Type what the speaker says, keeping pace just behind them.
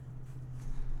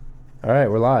All right,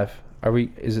 we're live.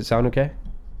 Is it sound okay?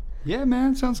 Yeah,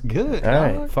 man, sounds good. All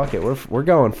right, fuck it. We're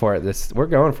going for it this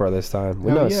time.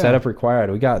 We know it's setup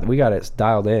required. We got it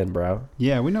dialed in, bro.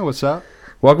 Yeah, we know what's up.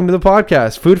 Welcome to the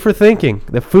podcast, Food for Thinking.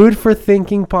 The Food for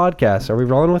Thinking podcast. Are we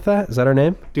rolling with that? Is that our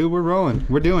name? Dude, we're rolling.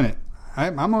 We're doing it.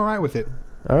 I'm all right with it.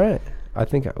 All right. I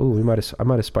think I might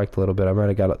have spiked a little bit. I might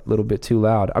have got a little bit too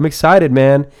loud. I'm excited,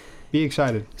 man. Be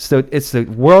excited. So it's the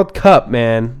World Cup,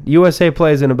 man. USA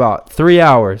plays in about 3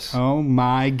 hours. Oh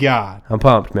my God. I'm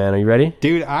pumped, man. Are you ready?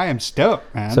 Dude, I am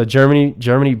stoked, man. So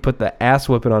Germany put the ass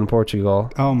whipping on Portugal.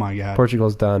 Oh my God.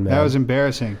 Portugal's done, man. That was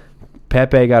embarrassing.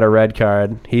 Pepe got a red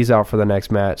card. He's out for the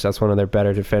next match. That's one of their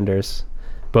better defenders.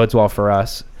 Bodes well for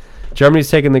us.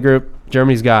 Germany's taking the group.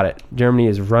 Germany's got it. Germany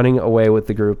is running away with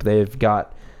the group. They've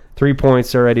got 3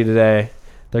 points already today.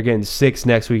 They're getting 6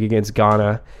 next week against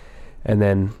Ghana. And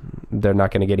then they're not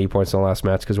going to get 8 points in the last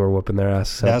match because we're whooping their ass.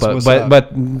 So,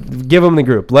 but give them the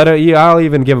group. I'll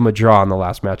even give them a draw in the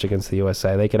last match against the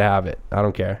USA. They could have it. I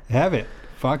don't care. Have it.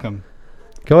 Fuck them.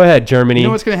 Go ahead, Germany. You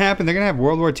know what's going to happen? They're going to have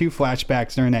World War II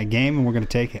flashbacks during that game, and we're going to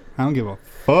take it. I don't give a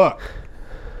fuck.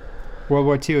 World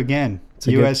War II again.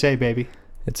 USA, baby.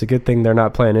 It's a good thing they're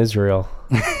not playing Israel.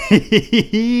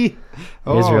 Israel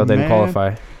didn't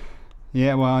qualify.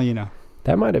 Yeah, well, you know.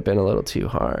 That might have been a little too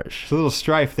harsh. It's a little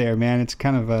strife there, man. It's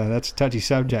kind of that's a touchy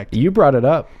subject. You brought it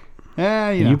up.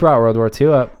 You brought World War II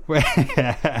up.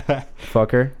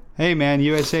 Fucker. Hey, man,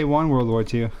 USA won World War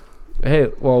II. Hey,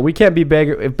 well, we can't be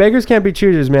beggars. If beggars can't be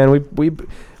choosers, man, we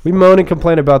moan and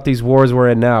complain about these wars we're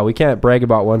in now. We can't brag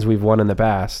about ones we've won in the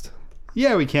past.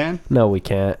 Yeah, we can. No, we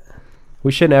can't.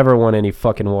 We shouldn't ever won any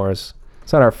fucking wars.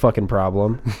 It's not our fucking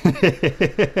problem.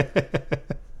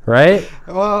 Right?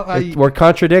 Well, we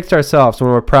contradict ourselves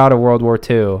when we're proud of World War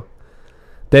II.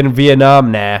 Then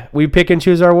Vietnam, nah. We pick and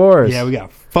choose our wars. Yeah, we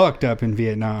got fucked up in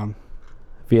Vietnam.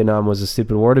 Vietnam was a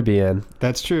stupid war to be in.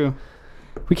 That's true.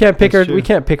 We can't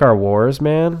pick our wars,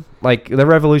 man. Like the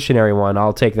Revolutionary one,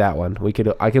 I'll take that one.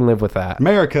 I can live with that.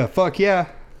 America, fuck yeah.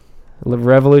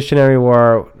 Revolutionary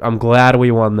War, I'm glad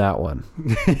we won that one.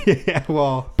 Yeah,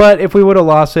 well. But if we would have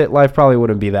lost it, life probably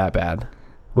wouldn't be that bad.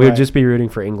 We would just be rooting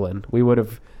for England. We would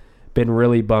have been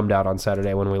really bummed out on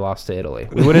Saturday when we lost to Italy.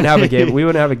 We wouldn't have a game. We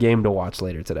wouldn't have a game to watch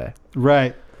later today.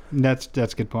 Right. That's a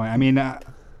good point. I mean,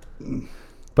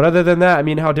 but other than that, I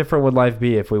mean, how different would life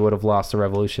be if we would have lost the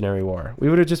Revolutionary War? We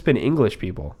would have just been English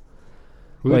people.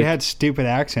 We would have had stupid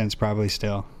accents probably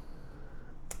still.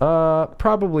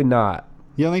 Probably not.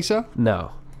 You don't think so?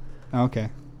 No.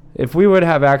 Okay. If we would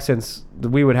have accents,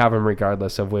 we would have them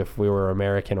regardless of if we were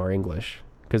American or English,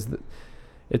 because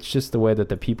it's just the way that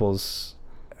the people's.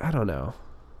 I don't know.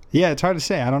 Yeah, it's hard to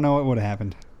say. I don't know what would have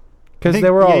happened. Because they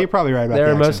were all. You're probably right about they that.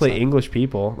 They were mostly English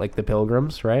people, like the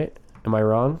Pilgrims, right? Am I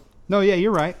wrong? No, yeah,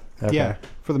 you're right. Okay. Yeah,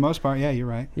 for the most part, yeah, you're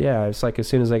right. Yeah, it's like as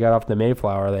soon as they got off the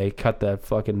Mayflower, they cut the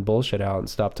fucking bullshit out and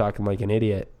stopped talking like an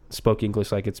idiot. Spoke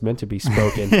English like it's meant to be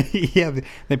spoken. Yeah,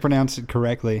 they pronounced it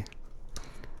correctly.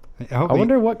 I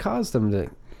wonder what caused them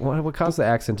to. What caused the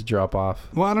accent to drop off?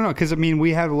 Well, I don't know, because I mean,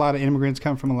 we had a lot of immigrants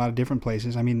come from a lot of different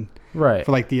places. I mean, right?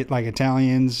 For like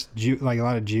Italians, like a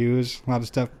lot of Jews, a lot of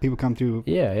stuff. People come through.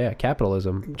 Yeah,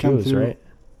 capitalism. Jews, right?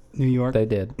 New York. They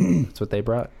did. That's what they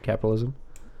brought. Capitalism.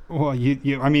 Well,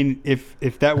 I mean,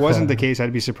 if that wasn't the case,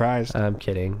 I'd be surprised. I'm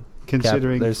kidding.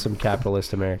 Considering there's some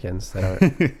capitalist Americans that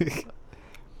aren't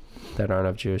that aren't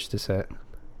of Jewish descent.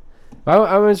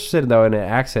 I'm interested though in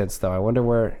accents though. I wonder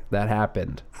where that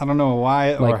happened. I don't know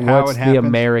why or like, how what's it happened. The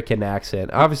American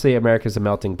accent? Obviously, America's a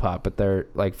melting pot, but they're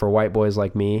like for white boys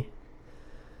like me.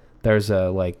 There's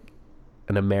but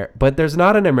there's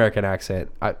not an American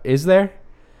accent. Is there?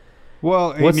 Well,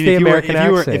 what's I mean, the American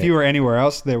accent? If you were anywhere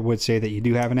else, they would say that you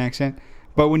do have an accent.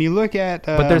 But when you look at,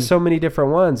 but there's so many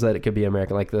different ones that it could be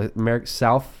American, like the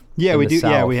South. Yeah, we do.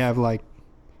 South, yeah, we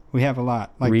have a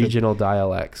lot like regional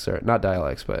dialects, or not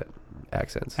dialects, but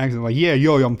accents. Accent like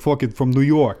I'm fucking from New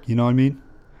York. You know what I mean?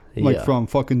 Like from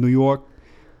fucking New York.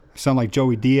 Sound like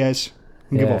Joey Diaz.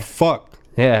 Don't give a fuck.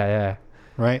 Yeah.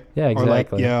 Right? Yeah,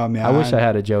 exactly. Or like, man. I wish I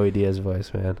had a Joey Diaz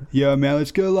voice, man. Yeah, man,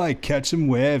 let's go like catch some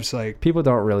waves. Like people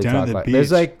don't really talk like that.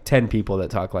 There's like 10 people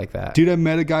that talk like that. Dude, I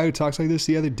met a guy who talks like this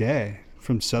the other day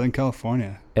from Southern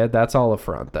California. Yeah, that's all a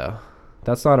front though.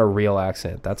 That's not a real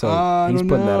accent. That's he's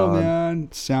putting that on.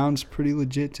 Man. Sounds pretty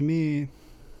legit to me.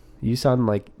 You sound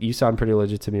pretty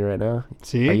legit to me right now.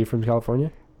 See? Are you from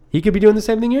California? He could be doing the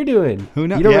same thing you're doing. Who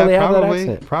knows? You don't really have that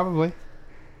accent. Probably.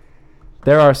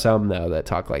 There are some though that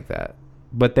talk like that.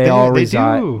 But they all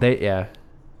reside. Do.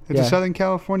 It's a Southern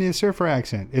California surfer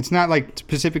accent. It's not like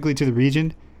specifically to the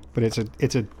region, but it's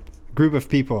a group of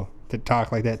people that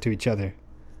talk like that to each other.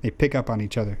 They pick up on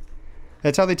each other.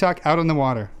 That's how they talk out on the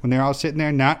water when they're all sitting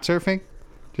there not surfing,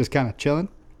 just kind of chilling.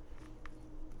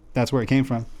 That's where it came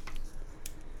from.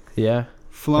 Yeah.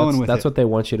 Flowing with it. That's what they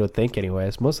want you to think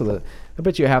anyways. I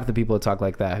bet you half the people that talk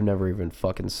like that have never even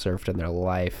fucking surfed in their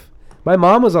life. My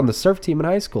mom was on the surf team in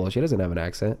high school. She doesn't have an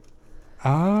accent.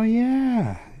 Oh,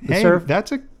 yeah. Surf.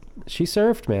 That's She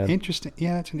surfed, man. interesting.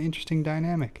 Yeah, that's an interesting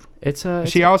dynamic.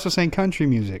 She also sang country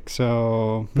music,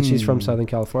 so... But she's from Southern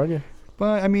California.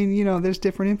 But, I mean, there's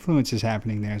different influences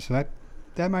happening there, so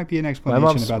that might be an explanation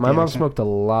about the My mom accent. smoked a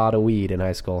lot of weed in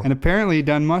high school. And apparently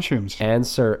done mushrooms. And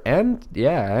done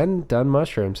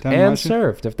mushrooms. Done and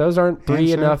mushrooms. surfed. If those aren't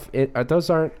those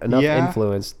aren't enough Yeah.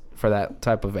 influence for that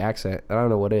type of accent, I don't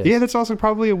know what is. Yeah, that's also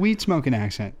probably a weed smoking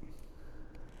accent.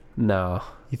 No.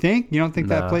 You think? You don't think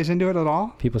that No. plays into it at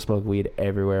all? People smoke weed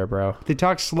everywhere, bro. They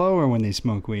talk slower when they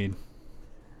smoke weed.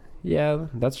 Yeah,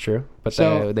 that's true. But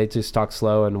So- they just talk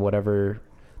slow and whatever.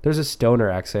 There's a stoner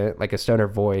accent, like a stoner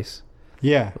voice.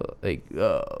 Yeah. Like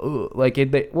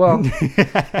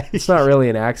it's not really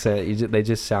an accent. They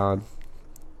just sound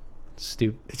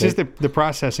stupid. It's just the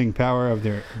processing power of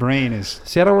their brain is...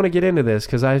 See, I don't want to get into this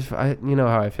because I you know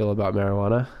how I feel about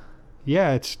marijuana.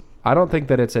 Yeah, it's... I don't think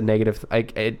that it's a negative.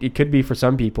 Like it could be for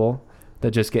some people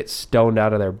that just get stoned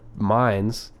out of their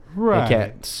minds. Right. They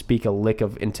can't speak a lick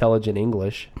of intelligent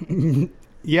English.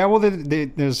 Yeah, well,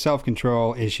 there's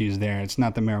self-control issues there. It's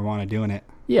not the marijuana doing it.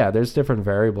 Yeah, there's different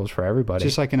variables for everybody.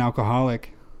 Just like an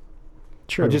alcoholic.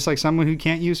 True. Or just like someone who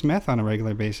can't use meth on a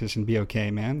regular basis and be okay,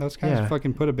 man. Those guys Yeah.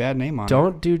 fucking put a bad name on it.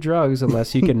 Don't do drugs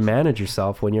unless you can manage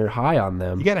yourself when you're high on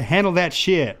them. You got to handle that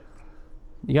shit.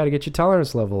 You got to get your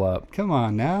tolerance level up, Come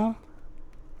on now.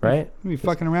 right? Don't be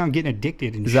fucking around getting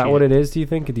addicted and Is shit. that what it is? Do you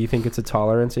think? Do you think it's a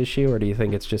tolerance issue, or do you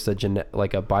think it's just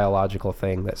like a biological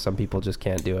thing that some people just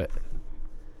can't do it?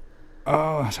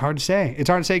 Oh, it's hard to say. It's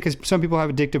hard to say because some people have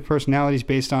addictive personalities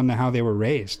based on how they were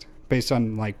raised, based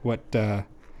on like what kind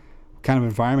of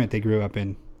environment they grew up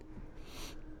in.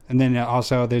 And then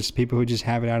also there's people who just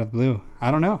have it out of the blue. I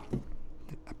don't know.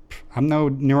 I'm no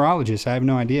neurologist. I have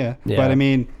no idea. Yeah. But I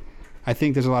mean, I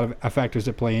think there's a lot of factors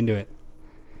that play into it.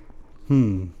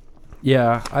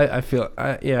 Yeah, I feel.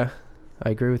 I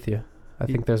agree with you. I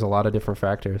think there's a lot of different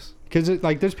factors. Because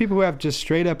like there's people who have just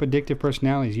straight up addictive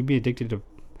personalities. You'd be addicted to,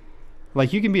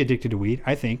 like you can be addicted to weed.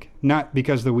 I think not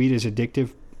because the weed is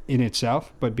addictive in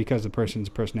itself, but because the person's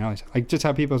personality. Like just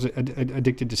how people's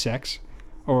addicted to sex,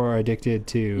 or addicted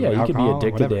to Yeah, you could be alcohol or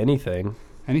addicted whatever. to anything.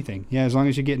 Anything. Yeah, as long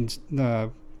as you're getting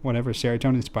the whatever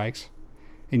serotonin spikes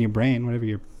in your brain, whatever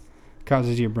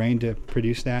causes your brain to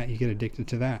produce that, you get addicted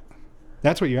to that.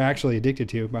 That's what you're actually addicted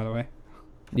to, by the way.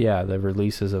 Yeah, the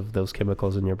releases of those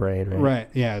chemicals in your brain, right? Right.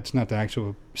 Yeah, it's not the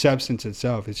actual substance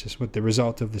itself. It's just what the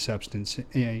result of the substance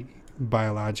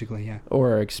biologically. Yeah.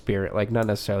 Or experience, like not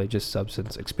necessarily just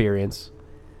substance experience,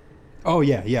 Oh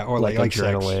yeah, yeah. Or like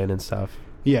adrenaline sex. and stuff.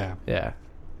 Yeah. Yeah,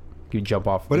 you jump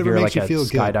off. Whatever if you're makes like you feel a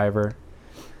good. skydiver.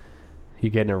 You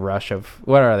get in a rush of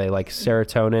what are they like?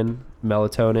 Serotonin,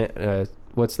 melatonin.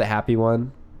 What's the happy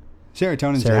one?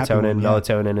 Serotonin's the happy Serotonin, one, yeah.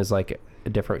 melatonin is like a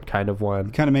different kind of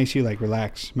one. Kind of makes you like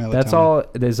relax. Melatonin. That's all.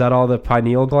 Is that all the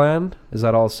pineal gland? Is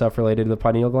that all stuff related to the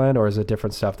pineal gland, or is it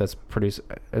different stuff that's produced?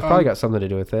 It's probably got something to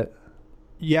do with it.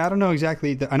 Yeah, I don't know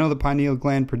exactly. I know the pineal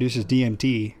gland produces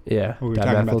DMT. Yeah, What we were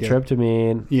talking about the other-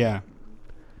 dimethyltryptamine. Yeah.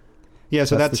 Yeah,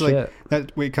 so that's the like shit. that.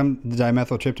 The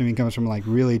dimethyltryptamine comes from like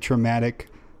really traumatic,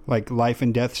 like life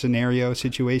and death scenario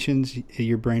situations.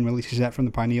 Your brain releases that from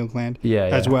the pineal gland, Yeah,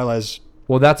 as yeah. well as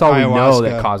Well, that's all we know ayahuasca.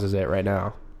 that causes it right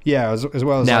now. as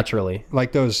well as Naturally.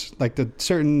 like those like the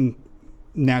certain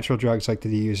natural drugs like that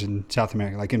they use in South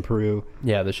America, like in Peru,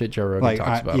 Yeah, the shit Joe Rogan like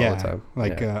talks about all the time.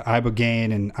 like yeah.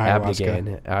 ibogaine and ayahuasca.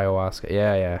 Abdigaine, ayahuasca.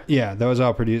 Yeah, yeah. Yeah, those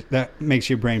all produce. That makes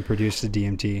your brain produce the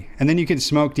DMT, and then you can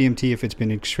smoke DMT if it's been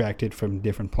extracted from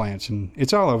different plants, and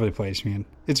it's all over the place, man.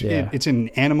 It's in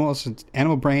animals, it's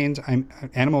animal brains,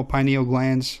 animal pineal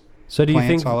glands. So do you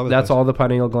Plants think all over the that's place. all the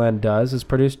pineal gland does is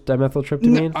produce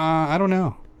dimethyltryptamine? I don't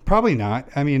know. Probably not.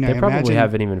 I mean, They I probably imagine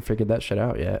haven't even figured that shit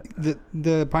out yet.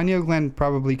 the pineal gland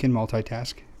probably can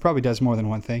multitask. Probably does more than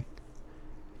one thing.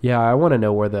 Yeah, I want to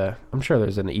know where I'm sure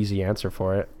there's an easy answer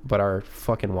for it, but our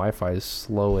fucking Wi-Fi is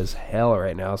slow as hell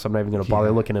right now, so I'm not even going to bother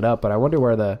Yeah. looking it up. But I wonder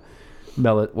where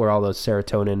where all those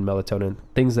serotonin, melatonin,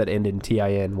 things that end in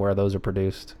TIN, where those are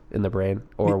produced in the brain,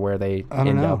 or where they I don't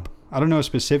end know. up. I don't know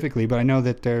specifically, but I know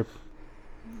that they're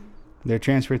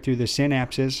transferred through the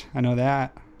synapses. I know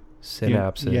that.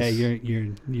 Synapses.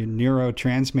 Your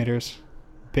neurotransmitters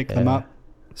pick them Yeah. up.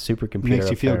 Supercomputer Makes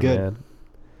you up feel there, good. man.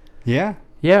 Yeah.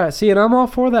 Yeah, see, and I'm all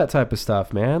for that type of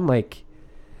stuff, man. Like,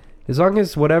 as long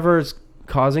as whatever's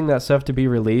causing that stuff to be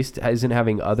released isn't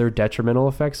having other detrimental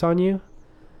effects on you,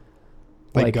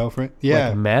 Like go for it. Yeah.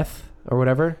 like meth or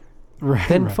whatever, Right.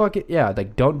 then right. fuck it. Yeah,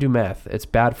 like don't do meth. It's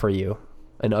bad for you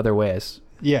in other ways.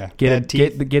 Yeah. Get bad it,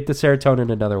 teeth. get the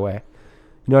serotonin another way.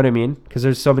 You know what I mean? Because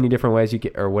there's so many different ways you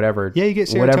get, or whatever. Yeah, you get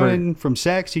whatever. serotonin from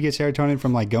sex. You get serotonin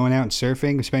from like going out and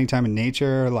surfing, spending time in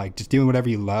nature, like just doing whatever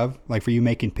you love. Like for you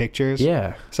making pictures,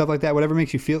 Yeah, stuff like that. Whatever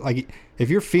makes you feel like if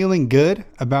you're feeling good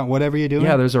about whatever you're doing,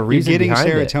 yeah. There's a reason you're getting behind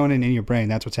it. serotonin in your brain.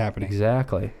 That's what's happening.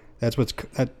 Exactly. That's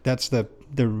that's the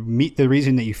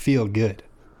reason that you feel good.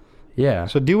 Yeah.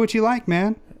 So do what you like,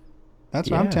 man. That's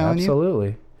what I'm telling you.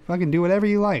 Absolutely. Fucking do whatever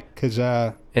you like, because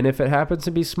And if it happens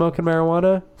to be smoking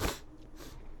marijuana,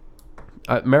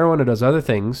 marijuana does other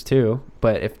things too.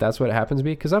 But if that's what it happens to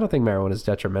be, because I don't think marijuana is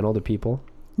detrimental to people.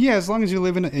 yeah, as long as you're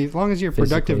a productive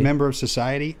Physically. member of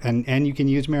society, and you can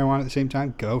use marijuana at the same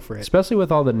time, go for it. Especially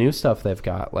with all the new stuff they've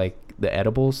got, like the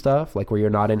edible stuff, like where you're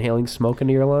not inhaling smoke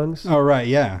into your lungs. Oh right,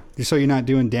 yeah. So you're not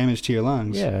doing damage to your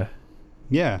lungs. Yeah.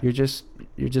 Yeah. You're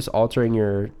just altering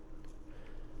your.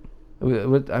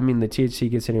 I mean, the THC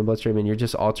gets in your bloodstream, and you're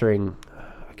just altering.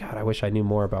 God, I wish I knew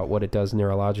more about what it does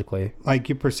neurologically. Like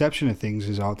your perception of things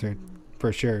is altered,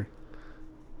 for sure.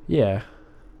 Yeah.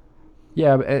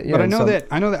 Yeah, But I know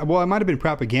that. Well, it might have been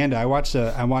propaganda. I watched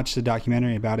a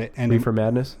documentary about it, and Reefer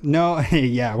Madness. no,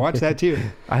 yeah, I watched that too.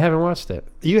 I haven't watched it.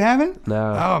 You haven't?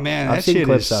 No. Oh man, I've that seen shit is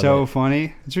clips of so it.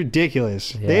 funny. It's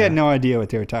ridiculous. They Yeah. had no idea what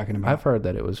they were talking about. I've heard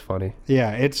that it was funny.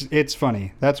 Yeah, it's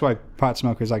funny. That's why pot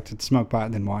smokers like to smoke pot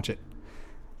and then watch it.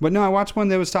 But no, I watched one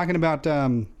that was talking about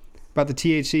the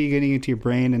THC getting into your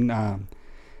brain, and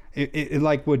it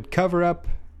like would cover up.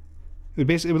 It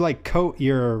would like coat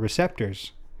your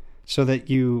receptors, so that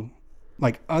you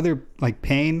like other like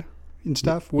pain and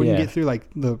stuff wouldn't Yeah. get through. Like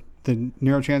the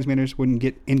neurotransmitters wouldn't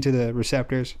get into the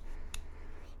receptors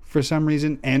for some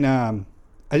reason. And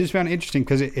I just found it interesting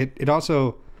because it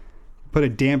also put a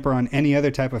damper on any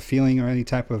other type of feeling or any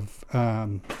type of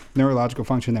neurological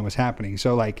function that was happening.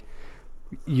 So like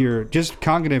your just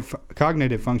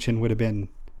cognitive function would have been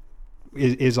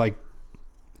is like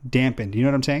dampened. You know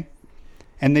what I'm saying?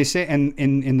 And they say, and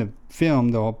in the film,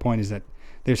 the whole point is that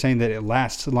they're saying that it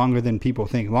lasts longer than people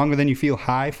think, longer than you feel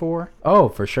high for. Oh,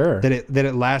 for sure. That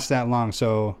it lasts that long.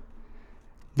 So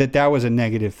that was a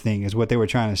negative thing, is what they were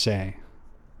trying to say.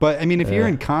 But I mean, if you're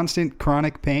in constant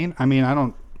chronic pain, I mean, I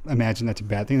don't imagine that's a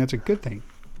bad thing. That's a good thing.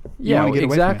 You Yeah, wanna get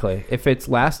away from it. exactly. If it's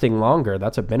lasting longer,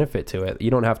 that's a benefit to it. You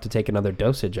don't have to take another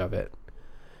dosage of it.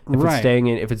 If Right. it's staying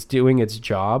in, if it's doing its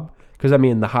job, because I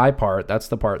mean, the high part, that's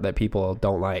the part that people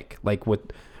don't like. Like with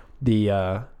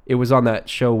the, it was on that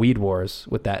show Weed Wars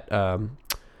with that,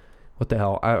 what the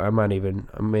hell? I might even,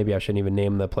 maybe I shouldn't even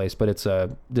name the place, but it's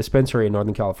a dispensary in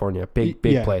Northern California, big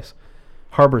Yeah. place,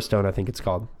 Harborstone, I think it's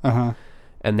called. Uh-huh.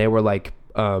 And they were like,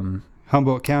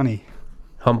 Humboldt County.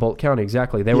 Humboldt County,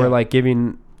 exactly. They Yeah. were like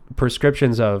giving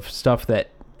prescriptions of stuff that,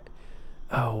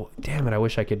 oh damn it, I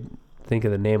wish I could think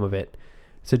of the name of it.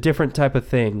 It's a different type of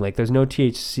thing. Like there's no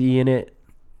THC in it.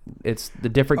 It's the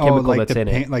different chemical like that's the in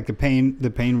pain, it. like the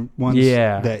pain ones.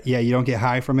 Yeah. That you don't get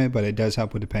high from it, but it does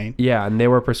help with the pain. Yeah, and they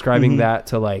were prescribing Mhm. that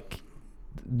to like,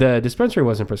 the dispensary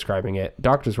wasn't prescribing it.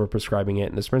 Doctors were prescribing it,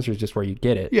 and the dispensary is just where you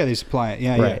get it. Yeah, they supply it.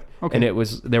 Yeah, Right. yeah. Okay.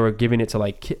 And they were giving it to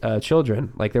like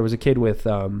children. Like there was a kid with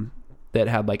that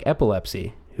had like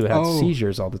epilepsy who had Oh.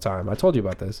 seizures all the time. I told you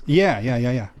about this.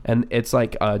 yeah. And it's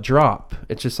like a drop.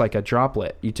 It's just like a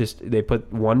droplet. They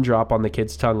put one drop on the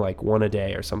kid's tongue, like one a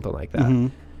day or something like that.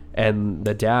 Mhm. And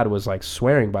the dad was like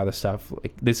swearing by the stuff.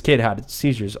 Like this kid had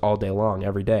seizures all day long,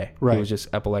 every day. Right. He was just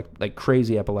like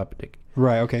crazy epileptic.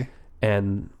 Right. Okay.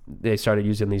 And they started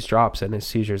using these drops, and his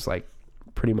seizures like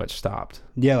pretty much stopped.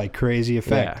 Yeah, like crazy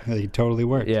effect. Yeah. They totally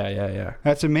work. Yeah.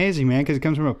 That's amazing, man, because it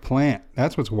comes from a plant.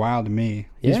 That's what's wild to me.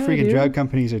 These Yeah, freaking dude. drug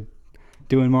companies are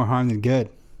doing more harm than good.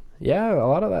 Yeah, a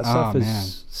lot of that stuff Oh, is man.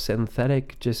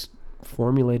 synthetic, just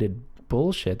formulated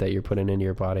bullshit that you're putting into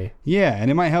your body. Yeah, and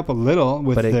it might help a little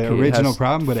with But it the has original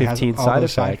problem, but it has 15 all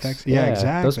those side effects. Yeah,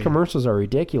 exactly. Those commercials are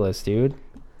ridiculous, dude.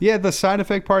 Yeah, the side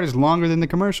effect part is longer than the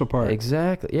commercial part.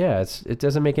 Exactly. Yeah, it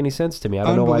doesn't make any sense to me. I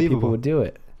don't know why people Unbelievable. would do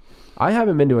it. I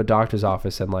haven't been to a doctor's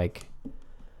office in like,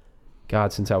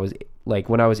 God, since I was like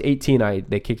when I was 18,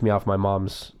 they kicked me off my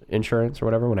mom's insurance or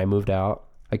whatever when I moved out.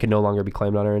 I could no longer be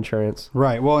claimed on her insurance.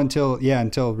 Right. Well, until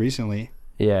recently,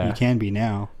 Yeah. you can be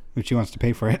now if she wants to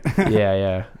pay for it.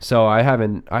 yeah. So I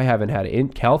haven't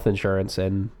had health insurance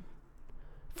in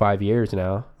 5 years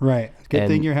now. Right. Good And-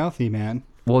 thing you're healthy, man.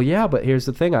 Well, yeah, but here's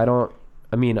the thing. I'm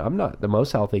not the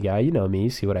most healthy guy. You know me.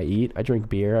 See what I eat. I drink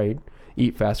beer. I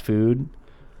eat fast food.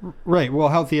 Right. Well,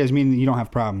 healthy as mean you don't have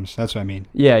problems. That's what I mean.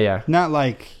 Yeah. Not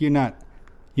like you're not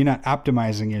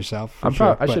optimizing yourself. for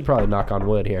sure, I but- should probably knock on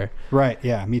wood here. Right.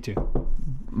 Yeah. Me too.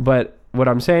 But what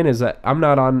I'm saying is that I'm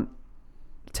not on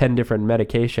 10 different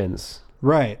medications.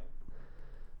 Right.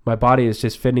 My body is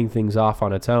just fending things off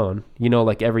on its own. You know,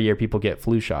 like every year people get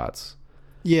flu shots.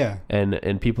 Yeah.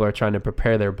 And people are trying to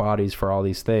prepare their bodies for all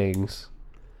these things.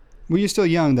 Well, you're still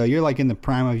young though. You're like in the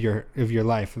prime of your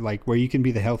life, like where you can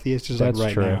be the healthiest, is like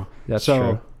right now. That's so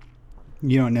true.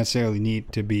 You don't necessarily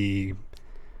need to be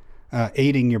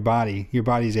aiding your body. Your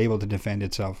body's able to defend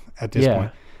itself at this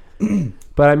point.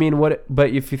 But I mean, but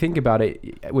if you think about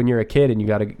it, when you're a kid and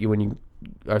when you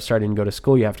are starting to go to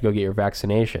school, you have to go get your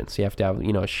vaccinations. You have to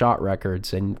have, shot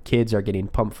records, and kids are getting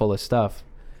pumped full of stuff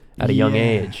at a young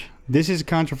age. This is a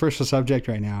controversial subject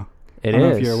right now. I don't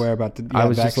know if you're aware about the I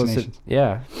was vaccinations. just listening.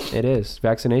 Yeah, it is.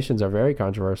 Vaccinations are very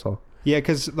controversial. Yeah,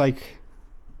 because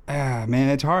man,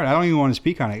 it's hard. I don't even want to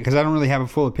speak on it because I don't really have a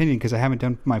full opinion because I haven't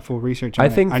done my full research on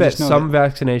it. I think that some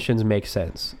vaccinations make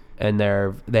sense, and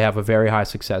they have a very high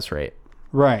success rate.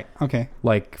 Right. Okay.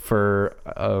 Like for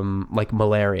like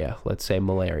malaria, let's say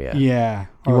malaria. Yeah.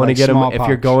 You want to get them if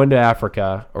you're going to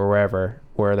Africa or wherever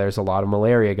where there's a lot of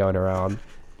malaria going around,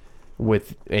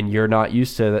 and you're not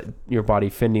used to your body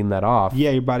fending that off. Yeah,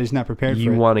 your body's not prepared for it.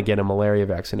 You want to get a malaria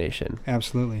vaccination.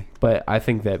 Absolutely. But I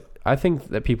think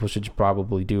that people should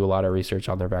probably do a lot of research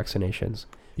on their vaccinations.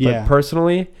 Yeah. But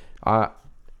personally,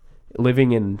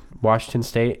 living in Washington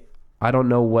State, I don't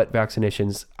know what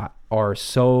vaccinations are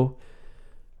so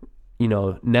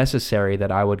necessary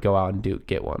that I would go out and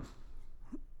get one.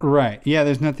 Right. Yeah,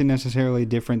 there's nothing necessarily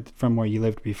different from where you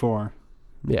lived before.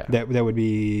 Yeah. That would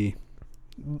be...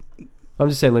 I'm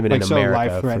just saying living in so America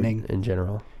life-threatening. in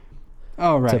general.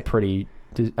 Oh, right. It's a pretty...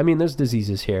 I mean, there's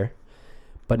diseases here,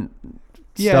 but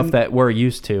Yeah, stuff that we're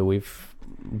used to, we've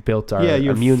built our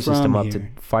you're immune system from up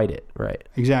here. to fight it, right?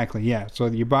 Exactly, yeah. So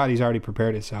your body's already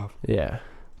prepared itself. Yeah.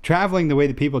 Traveling the way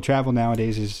that people travel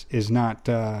nowadays is not...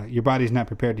 your body's not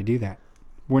prepared to do that.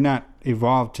 We're not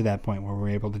evolved to that point where we're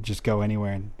able to just go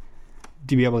anywhere and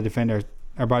to be able to defend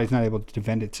our body's not able to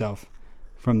defend itself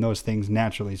from those things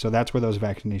naturally. So that's where those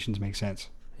vaccinations make sense.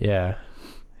 Yeah.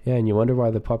 Yeah, and you wonder why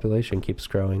the population keeps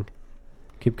growing.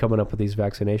 Keep coming up with these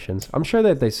vaccinations. I'm sure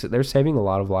that they're saving a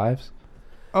lot of lives.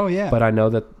 Oh, yeah. But I know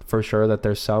that for sure that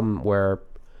there's some where...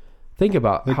 They're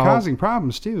causing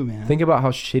problems too, man. Think about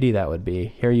how shitty that would be.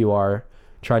 Here you are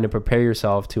trying to prepare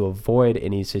yourself to avoid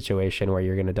any situation where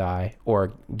you're going to die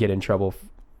or get in trouble,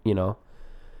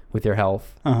 with your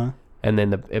health. Uh-huh. And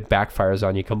then it backfires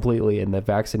on you completely, and the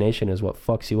vaccination is what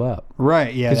fucks you up.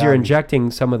 Right, yeah. Because you're injecting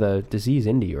some of the disease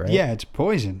into you, right? Yeah, it's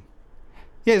poison.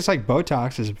 Yeah, it's like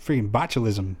Botox is freaking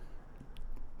botulism.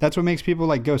 That's what makes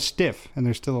people go stiff and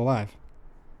they're still alive.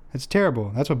 It's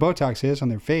terrible. That's what Botox is on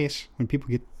their face when people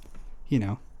get,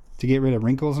 to get rid of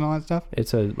wrinkles and all that stuff.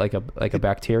 It's a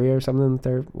bacteria or something.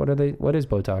 What is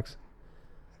Botox?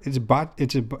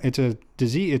 It's a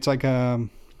disease. It's like a...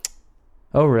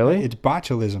 Oh, really? It's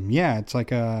botulism. Yeah, it's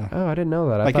like a... Oh, I didn't know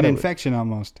that. Like an infection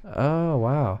almost. Oh,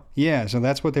 wow. Yeah, so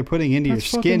that's what they're putting into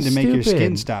That's your skin to make your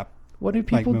skin stop. What are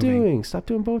people doing? Stop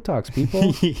doing Botox,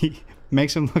 people.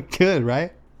 Makes them look good,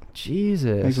 right?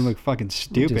 Jesus. Makes them look fucking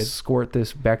stupid. Just squirt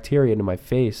this bacteria into my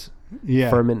face. Yeah.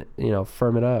 Firm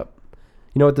it up.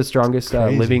 You know what the strongest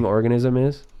living organism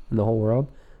is in the whole world?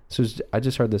 I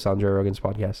just heard this on Joe Rogan's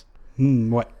podcast.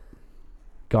 What?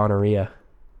 Gonorrhea.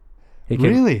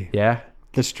 Really? Yeah.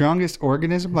 The strongest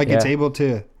organism? It's able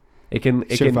to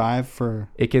survive for...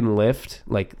 It can lift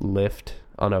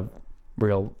on a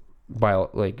real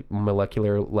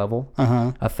molecular level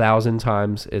 1,000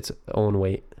 times its own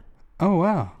weight. Oh,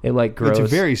 wow. It grows.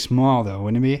 It's very small though,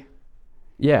 wouldn't it be?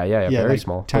 Yeah, very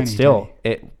small. Tiny, but still,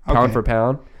 tiny. Pound for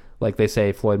pound, like they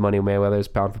say, Floyd Money Mayweather is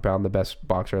pound for pound the best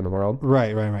boxer in the world.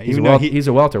 Right. He's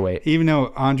a welterweight. Even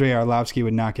though Andre Arlovsky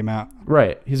would knock him out.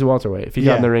 Right, he's a welterweight. If he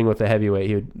got in the ring with a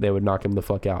heavyweight, they would knock him the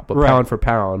fuck out. But pound for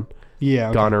pound,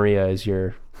 Gonorrhea is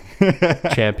your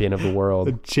champion of the world.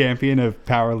 The champion of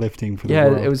powerlifting for the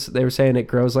world. Yeah, they were saying it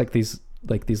grows like these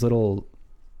little,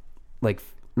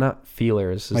 not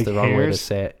feelers is the wrong way to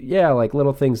say it. Yeah, like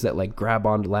little things that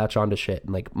latch onto shit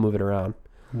and move it around.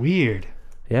 Weird.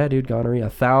 Yeah, dude, gonorrhea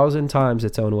 1,000 times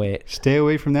its own weight. Stay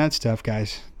away from that stuff,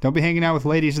 guys. Don't be hanging out with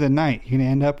ladies of the night. You're gonna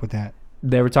end up with that.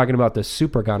 They were talking about the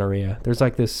super gonorrhea. There's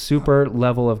this super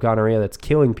level of gonorrhea that's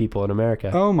killing people in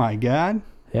America. Oh my god.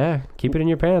 Yeah, keep it in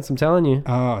your pants. I'm telling you.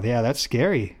 Oh yeah, that's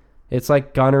scary. It's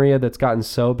like gonorrhea that's gotten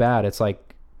so bad. It's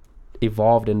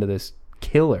evolved into this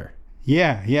killer.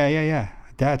 Yeah.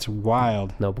 That's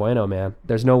wild. No bueno, man.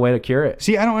 There's no way to cure it.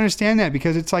 See, I don't understand that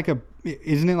because it's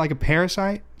isn't it like a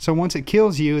parasite? So once it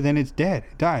kills you, then it's dead.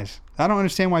 It dies. I don't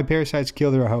understand why parasites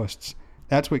kill their hosts.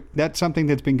 That's something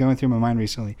that's been going through my mind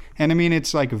recently. And I mean,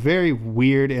 it's like very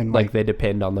weird and Like they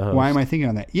depend on the host. why am I thinking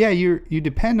on that? Yeah, you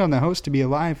depend on the host to be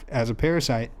alive as a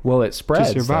parasite. Well, it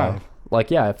spreads. To survive. Though.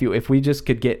 Like, yeah, if we just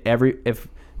could get if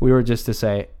we were just to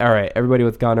say, all right, everybody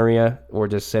with gonorrhea, we're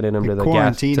just sending them to the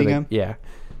gas. Quarantining them? Yeah.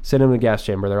 Send them to the gas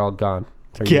chamber. They're all gone.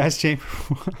 Gas chamber?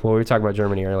 Well, we were talking about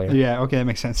Germany earlier. Yeah, okay, that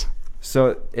makes sense.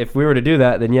 So if we were to do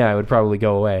that, then yeah, it would probably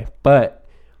go away. But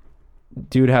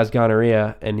dude has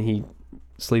gonorrhea and he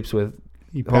sleeps with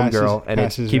homegirl and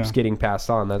it keeps getting passed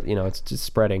on. That it's just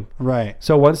spreading. Right.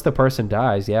 So once the person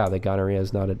dies, yeah, the gonorrhea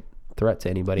is not a threat to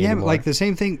anybody anymore. Yeah, like the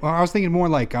same thing. Well, I was thinking more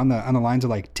like on the lines of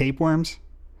like tapeworms.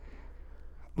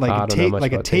 Like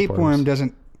a tapeworm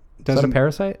doesn't. Is that a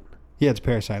parasite? Yeah, it's a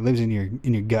parasite. It lives in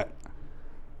your gut,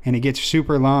 and it gets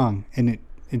super long, and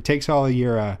it takes all of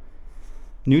your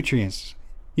nutrients.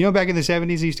 You know, back in the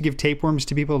 70s, they used to give tapeworms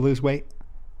to people to lose weight.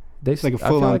 Like a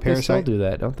full-on parasite. They still do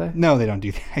that, don't they? No, they don't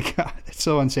do that. God, it's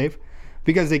so unsafe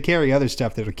because they carry other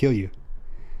stuff that'll kill you.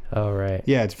 Oh, right.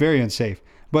 Yeah, it's very unsafe.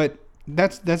 But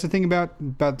that's the thing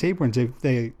about tapeworms.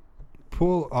 They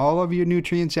pull all of your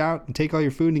nutrients out and take all your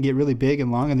food and get really big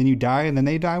and long, and then you die, and then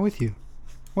they die with you.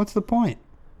 What's the point?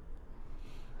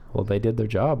 Well, they did their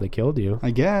job. They killed you.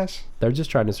 I guess. They're just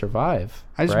trying to survive.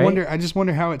 I just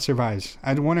wonder how it survives.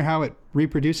 I wonder how it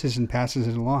reproduces and passes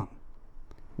it along.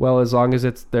 Well, as long as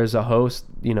there's a host,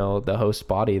 the host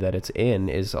body that it's in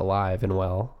is alive and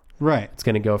well. Right. It's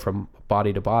going to go from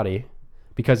body to body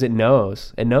because it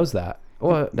knows. It knows that.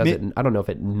 Well, I don't know if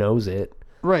it knows it.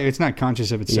 Right. It's not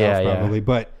conscious of itself probably,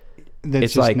 but that's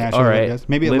it's just like, naturally all what it right, does.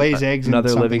 Maybe it lays eggs in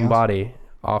another living else. body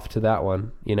off to that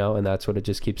one, and that's what it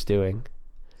just keeps doing.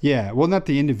 Yeah, well, not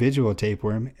the individual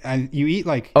tapeworm. You eat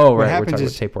like what happens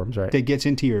is tapeworms, right? It gets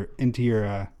into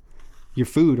your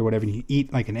food or whatever. And you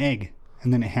eat like an egg,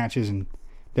 and then it hatches and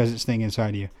does its thing inside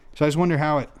of you. So I just wonder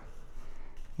how it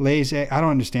lays egg. I don't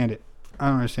understand it.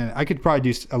 I could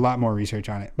probably do a lot more research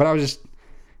on it, but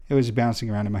it was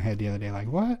bouncing around in my head the other day.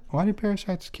 Like, what? Why do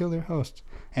parasites kill their hosts?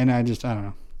 And I don't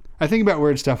know. I think about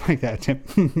weird stuff like that,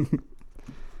 Tim.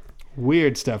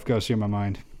 Weird stuff goes through my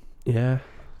mind. Yeah.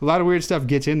 A lot of weird stuff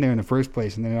gets in there in the first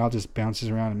place, and then it all just bounces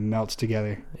around and melts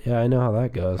together. Yeah, I know how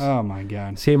that goes. Oh, my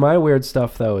God. See, my weird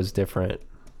stuff, though, is different.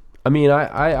 I mean,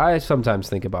 I sometimes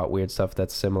think about weird stuff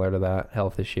that's similar to that,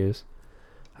 health issues.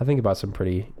 I think about some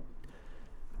pretty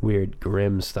weird,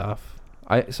 grim stuff.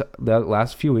 The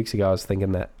last few weeks ago, I was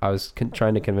thinking that I was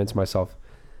trying to convince myself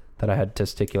that I had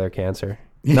testicular cancer.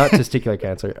 Not testicular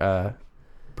cancer.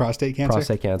 Prostate cancer?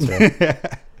 Prostate cancer.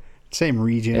 Same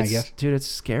region, I guess. Dude, it's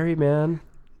scary, man.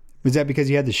 Was that because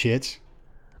you had the shits?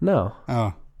 No.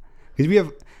 Oh.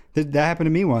 Because that happened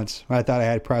to me once. I thought I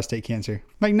had prostate cancer.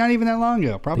 Like, not even that long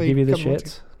ago. Probably. They give you the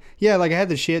shits? Yeah, like I had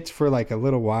the shits for like a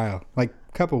little while. Like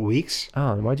a couple weeks.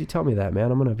 Oh, why'd you tell me that,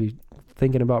 man? I'm going to be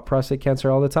thinking about prostate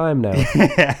cancer all the time now.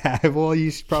 Well,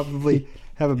 you should probably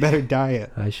have a better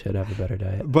diet. I should have a better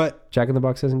diet. But Jack in the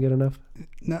Box isn't good enough?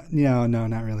 No,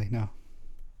 not really, no.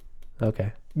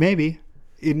 Okay. Maybe.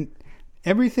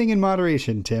 Everything in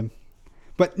moderation, Tim.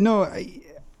 But no,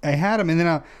 I had them, and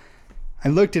then I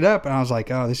looked it up, and I was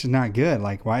like, oh, this is not good.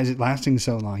 Like, why is it lasting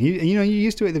so long? You're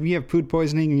used to it. If you have food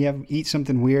poisoning and you eat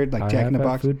something weird like Jack in the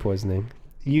Box. Food poisoning.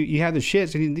 You have the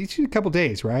shits, and it's a couple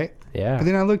days, right? Yeah. But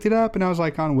then I looked it up, and I was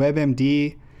like on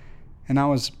WebMD, and I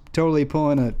was totally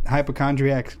pulling a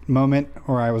hypochondriac moment,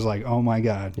 or I was like, oh my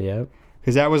God. Yep.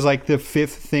 Because that was like the 5th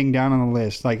thing down on the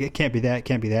list. Like, it can't be that, it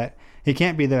can't be that. It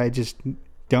can't be that I just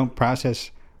don't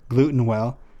process gluten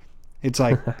well. It's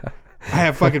like, I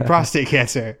have fucking prostate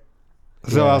cancer.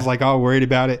 So I was like all worried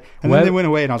about it. And then they went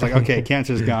away, and I was like, okay,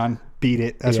 cancer's gone. Beat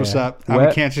it. That's what's up. I'm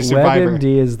a cancer survivor.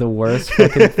 WebMD is the worst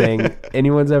fucking thing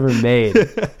anyone's ever made.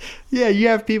 Yeah, you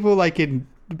have people like in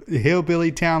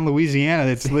hillbilly town, Louisiana,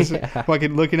 that's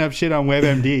fucking looking up shit on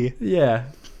WebMD. Yeah.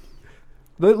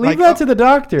 Leave that to the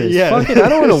doctors. Yeah. Fucking, I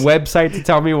don't want a website to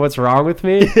tell me what's wrong with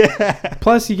me. Yeah.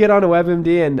 Plus, you get on a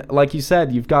WebMD, and like you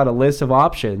said, you've got a list of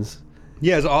options.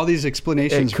 Yeah, there's all these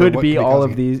explanations. It could be all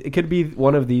of these. It could be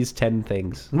one of these 10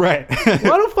 things. Right. Well, I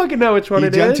don't fucking know which one it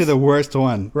is. You jump to the worst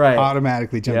one. Right.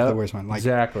 Automatically jump to the worst one. Like,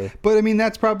 exactly. But I mean,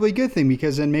 that's probably a good thing,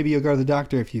 because then maybe you'll go to the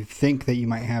doctor if you think that you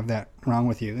might have that wrong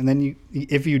with you. And then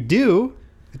if you do,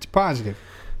 it's positive.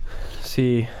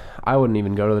 See, I wouldn't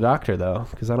even go to the doctor, though,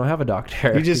 because I don't have a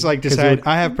doctor. You just like decide,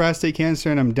 I have prostate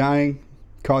cancer and I'm dying.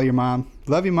 Call your mom.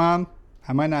 Love you, Mom.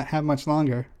 I might not have much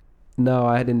longer. No,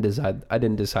 I didn't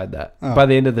decide that. Oh. By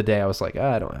the end of the day, I was like,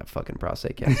 I don't have fucking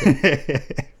prostate cancer.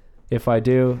 If I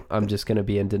do, I'm just going to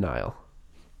be in denial.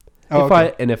 Oh,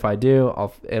 if I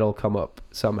do, it'll come up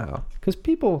somehow. Because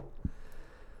people,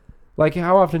 like,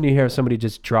 how often do you hear somebody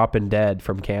just dropping dead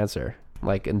from cancer?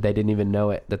 like, and they didn't even know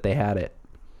it that they had it.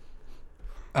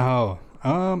 Oh,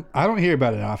 I don't hear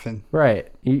about it often.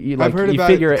 Right. You like I've heard you about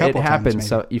figure it a it couple happens. times,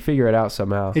 So you figure it out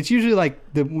somehow. It's usually like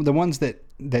the ones that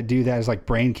do that is like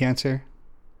brain cancer.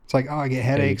 It's like, oh, I get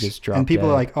headaches, just drop and people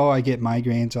dead. are like, oh, I get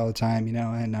migraines all the time,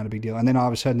 and not a big deal. And then all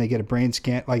of a sudden they get a brain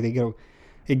scan, like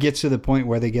it gets to the point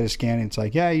where they get a scan, and it's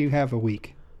like, yeah, you have a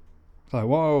week. It's like,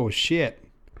 whoa, shit,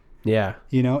 Yeah.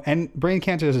 And brain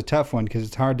cancer is a tough one because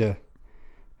it's hard to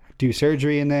do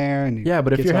surgery in there. And Yeah,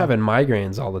 but if gets you're all- having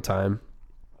migraines all the time,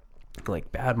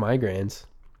 like bad migraines,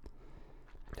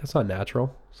 that's not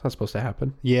natural. It's not supposed to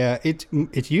happen. yeah,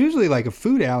 it's usually like a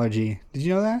food allergy. Did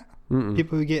you know that? Mm-mm.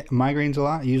 People who get migraines a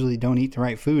lot usually don't eat the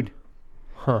right food,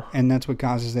 Huh. and that's what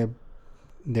causes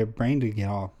their brain to get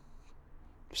all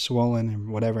swollen and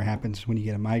whatever happens when you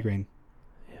get a migraine.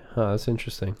 Huh, that's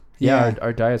interesting. Yeah, Yeah.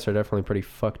 our diets are definitely pretty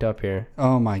fucked up here.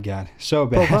 Oh my god, so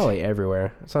Well, bad. probably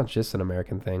everywhere. It's not just an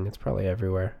American thing. It's probably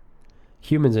everywhere.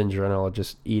 Humans in general are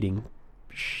just eating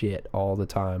shit all the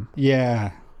time.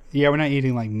 Yeah, we're not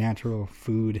eating like natural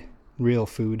food, real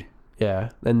food. Yeah,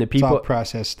 and the It's all people,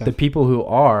 processed stuff. the people who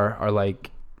are like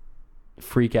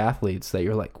freak athletes that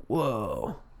you're like,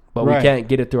 whoa. But Right. we can't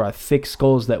get it through our thick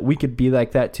skulls that we could be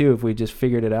like that too if we just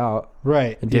figured it out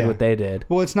Right. and did yeah. what they did.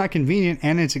 Well, it's not convenient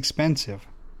and it's expensive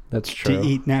That's true. to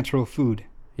eat natural food,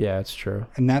 Yeah, it's true.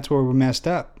 and that's where we're messed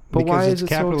up. But why because is it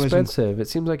so expensive? It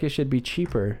seems like it should be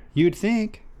cheaper. You'd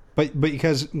think, but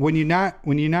because when you're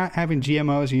not having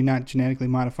GMOs, you're not genetically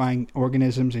modifying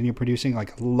organisms, and you're producing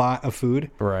like a lot of food.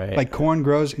 Right. Like corn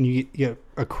grows, and you get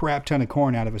a crap ton of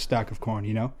corn out of a stalk of corn.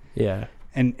 Yeah.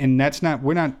 And that's not,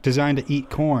 we're not designed to eat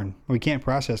corn. We can't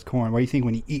process corn. Why do you think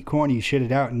when you eat corn, you shit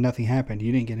it out and nothing happened?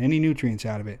 You didn't get any nutrients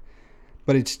out of it.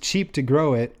 But it's cheap to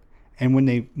grow it, and when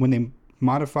they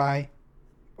modify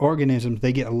organisms,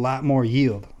 they get a lot more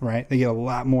yield, right? They get a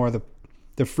lot more of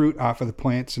the fruit off of the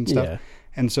plants and stuff. Yeah.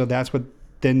 And so that's what,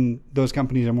 then those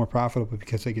companies are more profitable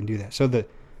because they can do that. So the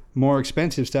more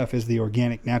expensive stuff is the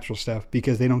organic, natural stuff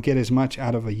because they don't get as much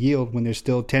out of a yield when they're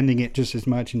still tending it just as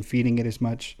much and feeding it as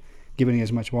much, giving it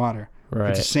as much water.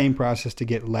 Right. It's the same process to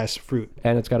get less fruit.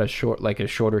 And it's got a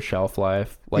shorter shelf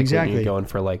life. Like when Exactly. you're going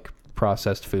for like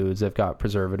processed foods, they've got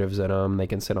preservatives in them. They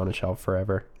can sit on a shelf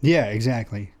forever. Yeah,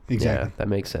 exactly. Exactly. Yeah, that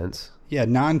makes sense. Yeah,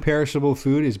 non-perishable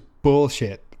food is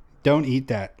bullshit. Don't eat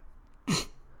that.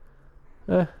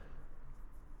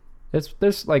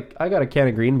 There's like I got a can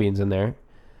of green beans in there.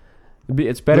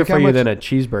 It's better Look for how you much- than a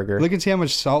cheeseburger. Look and see how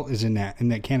much salt is in that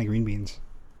can of green beans.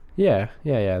 Yeah.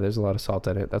 There's a lot of salt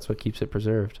in it. That's what keeps it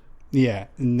preserved. Yeah,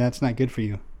 and that's not good for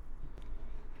you.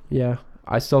 Yeah,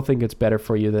 I still think it's better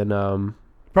for you than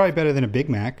Probably better than a Big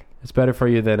Mac. It's better for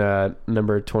you than a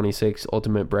number 26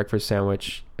 ultimate breakfast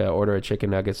sandwich. Order a chicken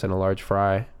nuggets and a large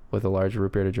fry with a large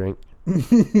root beer to drink.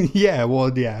 Yeah,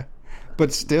 well, yeah.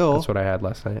 But still, That's what I had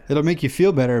last night. it'll make you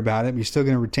feel better about it, but you're still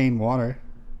going to retain water.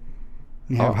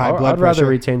 You have high blood I'd rather pressure.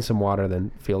 retain some water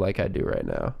than feel like I do right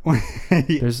now.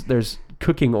 There's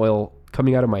cooking oil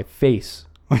coming out of my face.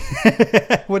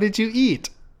 What did you eat?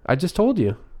 I just told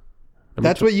you.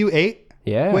 That's what you ate?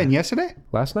 Yeah. When, yesterday?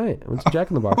 Last night. I went to Jack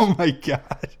in the Box. Oh my God.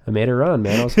 I made a run,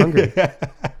 man. I was hungry.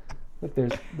 Look,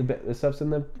 there's the stuff's in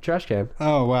the trash can.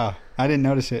 Oh, wow. I didn't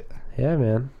notice it. Yeah,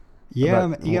 man. Yeah,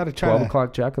 About you got to try 12 to.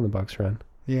 o'clock Jack in the Box run.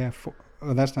 Yeah.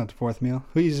 Oh, that's not the fourth meal.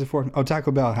 Who uses the fourth? Oh,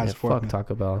 Taco Bell has Yeah, the fourth fuck meal.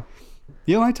 Taco Bell.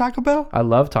 You don't like Taco Bell? I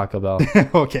love Taco Bell.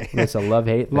 Okay. It's a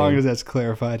love-hate As thing. long as that's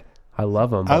clarified. I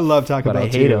love them. I love Taco but Bell I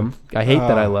hate too. them. I hate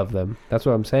that I Oh. love them. That's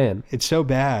what I'm saying. It's so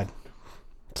bad.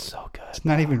 It's so good. It's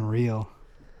not even real.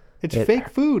 It's It- fake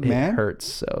food, It man. hurts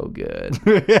so good.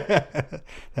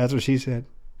 That's what she said.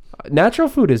 Natural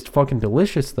food is fucking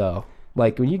delicious, though.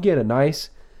 Like when you get a nice,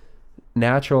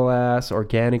 natural ass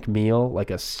organic meal, like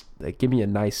give me a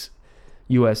nice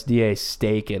USDA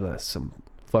steak and some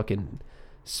fucking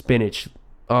spinach.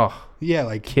 Oh, Yeah,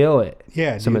 like, kill it.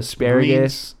 yeah. Some dude, asparagus.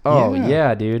 greens. Oh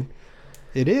yeah, dude.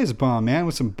 It is bomb, man.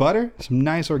 With some butter, some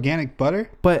nice organic butter.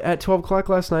 But at 12 o'clock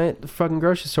last night, the fucking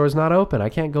grocery store is not open. I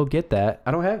can't go get that.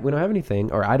 We don't have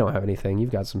anything, or I don't have anything.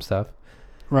 You've got some stuff.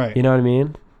 Right. You know what I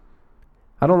mean?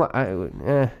 I don't.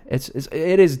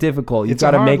 It is difficult. You've It's a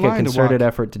got to hard make a line to concerted walk.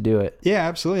 effort to do it. Yeah,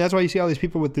 absolutely. That's why you see all these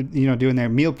people with the, doing their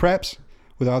meal preps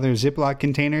with all their Ziploc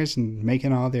containers and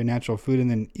making all their natural food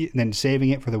and then saving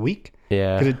it for the week.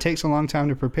 Yeah. Because it takes a long time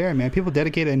to prepare, man. People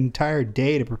dedicate an entire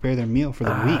day to prepare their meal for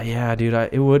the week. Yeah, dude.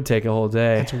 It would take a whole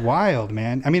day. It's wild,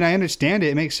 man. I mean, I understand it.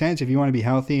 It makes sense if you want to be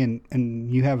healthy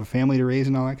and you have a family to raise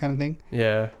and all that kind of thing.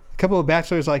 Yeah. A couple of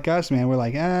bachelors like us, man, we're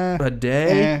like, A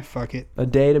day? fuck it. A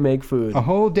day to make food. A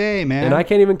whole day, man. And I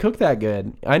can't even cook that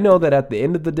good. I know that at the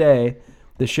end of the day,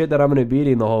 the shit that I'm going to be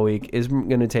eating the whole week is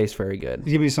going to taste very good.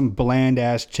 Give me some bland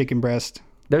ass chicken breast.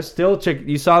 There's still chicken.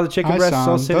 You saw the chicken I breasts saw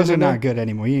still 'em. sitting Those are in there? not good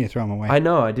anymore. You need to throw them away. I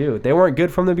know, I do. They weren't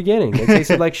good from the beginning. They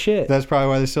tasted like shit. That's probably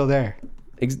why they're still there.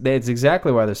 That's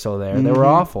exactly why they're still there. They were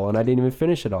awful, and I didn't even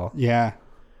finish it all. Yeah.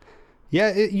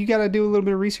 Yeah, you got to do a little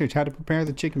bit of research how to prepare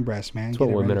the chicken breast, man. That's what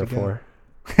Get it women are ready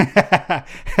to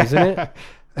for. Isn't it?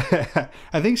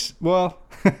 I think, well,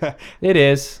 It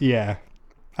is. yeah,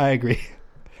 I agree.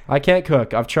 I can't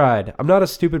cook. I've tried. I'm not a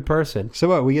stupid person. So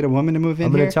what, we get a woman to move in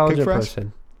I'm an here? intelligent cook for us?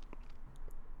 person.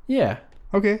 Yeah.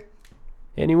 Okay.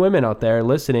 Any women out there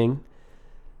listening,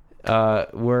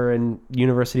 we're in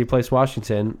University Place,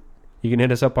 Washington. You can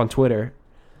hit us up on Twitter.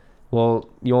 Well,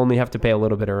 you only have to pay a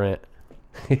little bit of rent.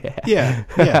 Yeah.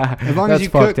 As long as That's you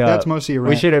cook, fucked up. that's most of your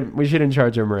rent. We shouldn't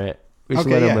charge them rent. We should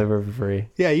Okay, let them yeah. live here for free.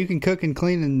 Yeah, you can cook and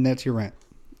clean, and that's your rent.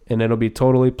 And it'll be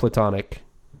totally platonic.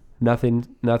 Nothing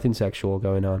sexual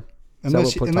going on. Is that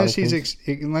Unless what unless platonic she's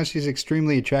means? unless she's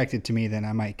extremely attracted to me, then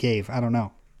I might cave. I don't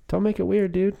know. Don't make it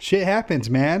weird, dude. Shit happens,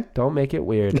 man. Don't make it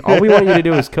weird. All we want you to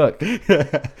do is cook.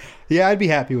 Yeah, I'd be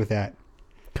happy with that.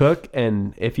 Cook,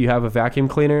 and if you have a vacuum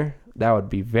cleaner, that would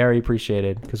be very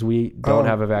appreciated because we don't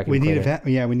have a vacuum we cleaner.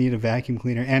 need we need a vacuum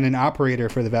cleaner and an operator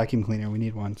for the vacuum cleaner. We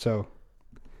need one. So,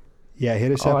 yeah,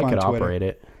 hit us up I on could Twitter. operate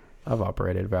it. I've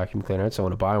operated a vacuum cleaner. I just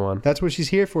want to buy one. That's what she's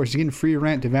here for. She's getting free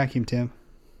rent to vacuum, Tim.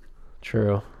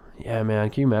 True. Yeah, man.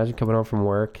 Can you imagine coming home from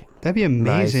work? That'd be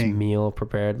amazing. Nice meal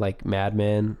prepared like Mad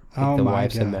Men. Like Oh the my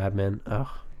wife's in God. Mad Men.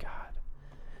 Oh, God.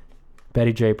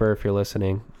 Betty Draper, if you're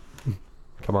listening,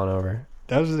 come on over.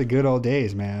 Those are the good old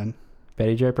days, man.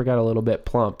 Betty Draper got a little bit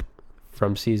plump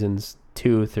from seasons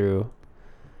 2 through...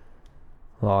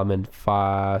 Well, I'm in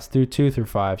 5... Through 2 through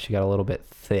 5, she got a little bit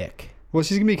thick. Well,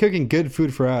 she's gonna be cooking good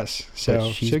food for us, so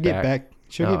But she's she'll get back. back.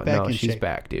 She'll get back in she's shape.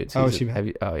 back, dude.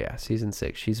 Oh, Yeah, season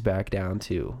 6. She's back down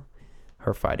to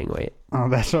her fighting weight. Oh,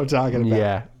 that's what I'm talking about.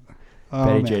 Yeah, Oh,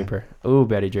 Betty man. Draper. Ooh,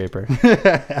 Betty Draper.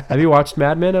 Have you watched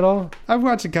Mad Men at all? I've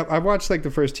watched a couple. I've watched like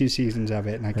the first 2 seasons of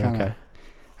it, and I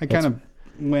kind of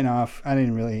went off. I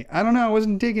didn't really. I don't know. I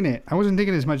wasn't digging it. I wasn't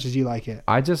digging it as much as you like it.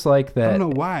 I just like that. I don't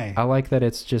know why. I like that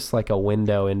it's just like a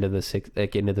window into the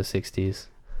into the 60s.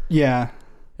 Yeah,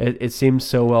 It seems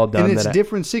so well done. and it's that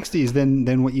different 60s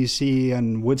than what you see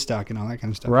on Woodstock and all that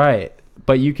kind of stuff. right,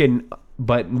 but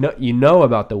you know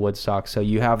about the Woodstock, so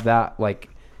you have that like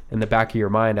in the back of your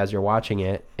mind as you're watching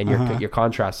it, and you're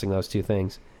contrasting those two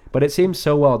things. But it seems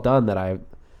so well done that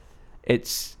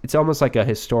it's almost like a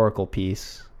historical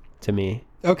piece to me.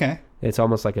 Okay. It's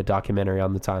almost like a documentary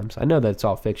on the times. I know that it's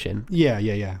all fiction.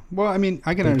 Yeah. Well, I mean,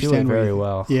 I can They do understand it where very you-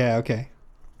 well. Yeah. Okay.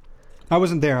 I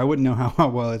wasn't there. I wouldn't know how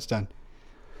well it's done.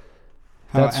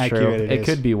 How That's true. accurate It is.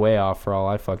 could be way off for all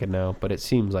I fucking know, but it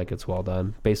seems like it's well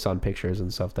done based on pictures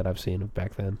and stuff that I've seen of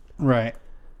back then. Right.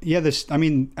 Yeah.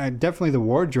 Definitely the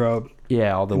wardrobe.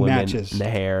 Yeah, all the women, Matches. and the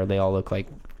hair, they all look like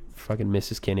fucking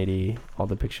Mrs. Kennedy. All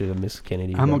the pictures of Mrs.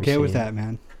 Kennedy. I'm you've ever okay with seen. that,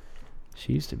 man.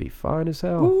 She used to be fine as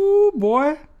hell. Ooh,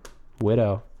 boy.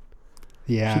 Widow.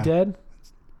 Yeah. She dead?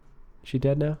 She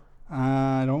dead now?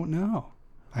 I don't know.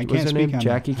 I What's can't her speak name? on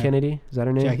Jackie that. Kennedy? Is that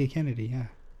her name? Jackie Kennedy. Yeah.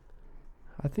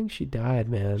 I think she died,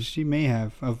 man. She may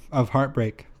have of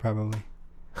heartbreak, probably.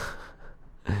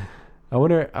 I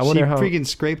wonder She how freaking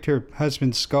scraped her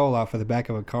husband's skull off of the back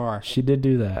of a car. she did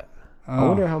do that. I Oh.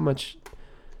 wonder how much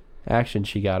action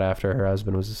she got after her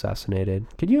husband was assassinated.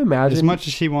 Could you imagine? As much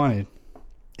as she wanted.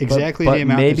 Exactly but the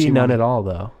amount that maybe she none wanted. at all,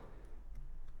 though.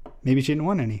 Maybe she didn't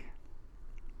want any.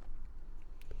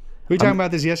 We were talking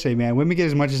about this yesterday, man. Women get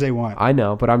as much as they want. I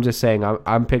know, but I'm just saying.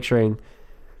 I'm picturing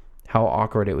how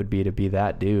awkward it would be to be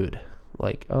that dude.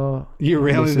 Like, oh, You're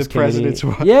railing Mrs. the president's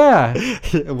wife. Yeah.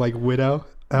 Like widow.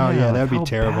 Oh yeah, that'd be how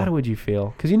terrible. How bad would you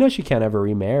feel? Because you know she can't ever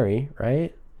remarry,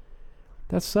 right?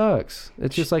 That sucks.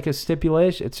 It's just like a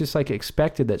stipulation. It's just like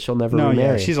expected that she'll never No,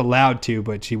 remarry. yeah, she's allowed to,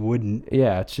 but she wouldn't.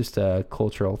 Yeah, it's just a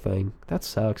cultural thing. That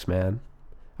sucks, man.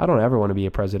 I don't ever want to be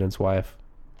a president's wife.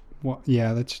 Well,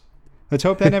 yeah, let's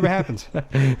hope that never happens. God.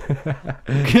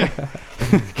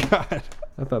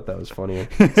 I thought that was funnier.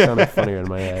 It sounded funnier in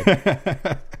my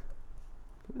head.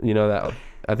 You know that?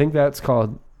 I think that's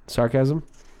called sarcasm.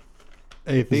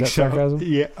 I think that so. sarcasm?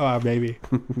 Yeah, maybe.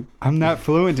 I'm not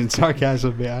fluent in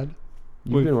sarcasm, man.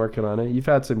 You've been working on it. You've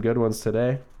had some good ones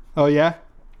today. Oh yeah,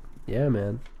 Yeah,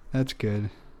 man. that's good.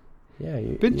 Yeah,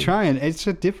 Been trying. It's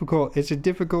a difficult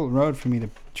road for me to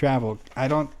travel.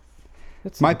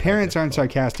 My parents aren't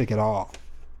sarcastic at all.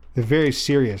 They're very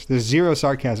serious. There's zero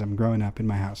sarcasm growing up in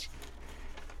my house.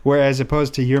 Whereas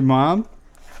opposed to your mom,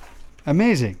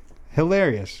 amazing,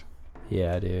 hilarious.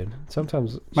 Yeah, dude.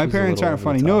 Sometimes My she's a parents little aren't over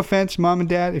funny. the No top. offense, mom and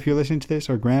dad, if you're listening to this,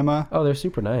 or grandma. Oh, they're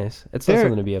super nice. It's not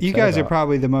something to be upset You guys are about.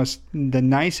 probably the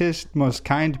nicest, most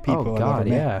kind people Oh I've God, ever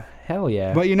met. yeah, hell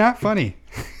yeah. But you're not funny.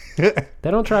 They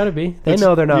don't try to be. They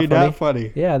know they're not you're funny. not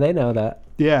funny. Yeah, they know that.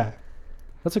 Yeah.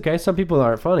 That's okay. Some people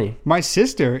aren't funny. My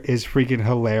sister is freaking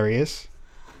hilarious.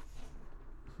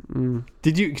 Mm,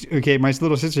 Did you? Okay, my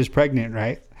little sister's pregnant,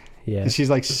 right? yeah. And she's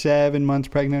like 7 months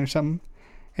pregnant or something.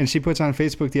 And she puts on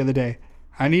Facebook the other day,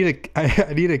 I need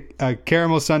a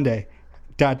caramel sundae. ...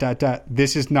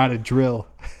 This is not a drill.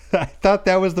 I thought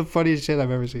that was the funniest shit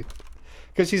I've ever seen.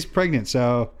 Because she's pregnant,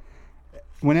 so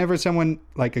whenever someone,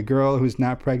 like a girl who's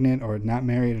not pregnant or not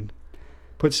married,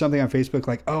 puts something on Facebook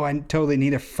like, oh, I totally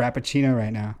need a Frappuccino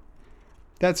right now.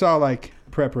 That's all like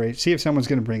preparation. See if someone's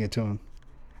going to bring it to them. And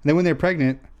then when they're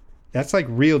pregnant, that's like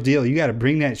real deal. You got to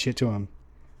bring that shit to them.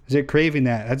 Is they're craving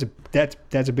that.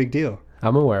 That's a big deal.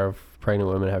 I'm aware of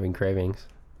pregnant women having cravings.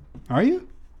 Are you?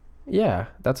 Yeah,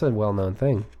 that's a well-known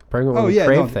thing. Pregnant Oh, women yeah,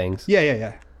 crave no. things.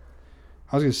 Yeah.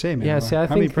 I was going to say, man. Yeah, see, I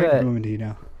how many think pregnant that- women do you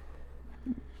know?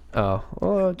 Oh,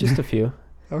 well, just a few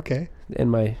Okay. in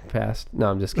my past.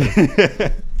 No, I'm just kidding.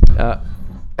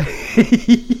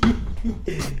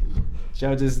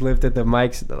 Joe just lifted the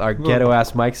our ghetto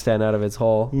ass mic stand out of its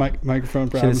hole. Microphone Should have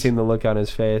problems. seen the look on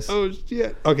his face. Oh,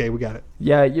 shit. Okay, we got it.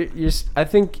 Yeah, I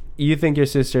think you think your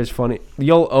sister's funny.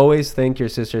 You'll always think your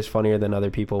sister's funnier than other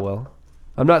people will.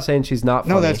 I'm not saying she's not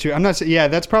funny. No, that's true. I'm not saying. Yeah,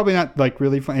 that's probably not like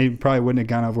really funny. It probably wouldn't have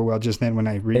gone over well just then when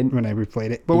I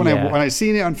replayed it. But when Yeah. I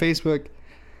seen it on Facebook,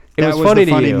 It that was funny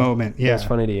the to funny you. moment. It Yeah, was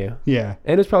funny to you. yeah.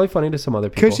 And it's probably funny to some other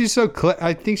people. Because she's so.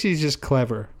 I think she's just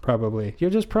clever. Probably. You're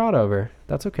just proud of her.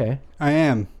 That's okay. I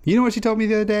am. You know what she told me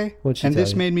the other day? What'd she and tell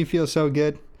this you? made me feel so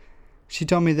good. She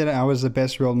told me that I was the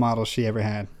best role model she ever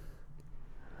had.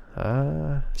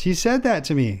 She said that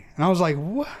to me, and I was like,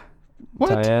 "What? What?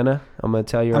 Diana, I'm going to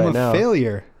tell you I'm right a now.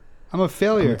 failure. I'm a I'm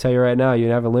failure." going to tell you right now, you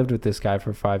haven't lived with this guy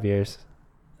for 5 years.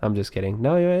 I'm just kidding.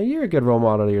 No, you're a good role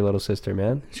model to your little sister,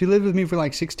 man. She lived with me for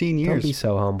like 16 years. Don't be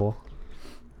so humble.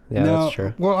 Yeah, No, that's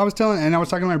true. Well, I was talking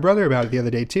to my brother about it the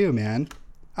other day too, man.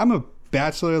 I'm a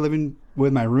bachelor living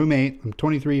with my roommate. I'm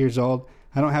 23 years old.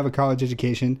 I don't have a college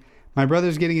education. My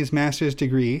brother's getting his master's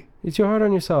degree, You're too hard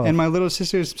on yourself. and my little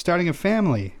sister's starting a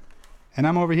family. And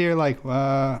I'm over here like,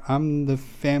 I'm the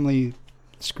family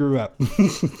screw up.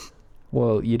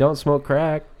 Well, you don't smoke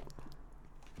crack.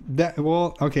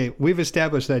 Okay, we've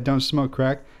established that I don't smoke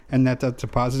crack, and that's a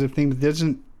positive thing, but it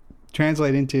doesn't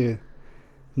translate into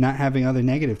not having other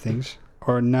negative things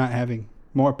or not having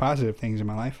more positive things in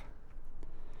my life.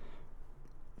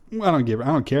 I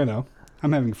don't care though.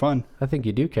 I'm having fun. I think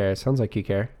you do care. It sounds like you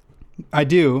care. I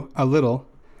do a little,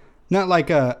 not like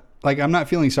I'm not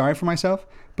feeling sorry for myself,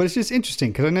 but it's just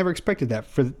interesting because I never expected that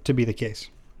to be the case.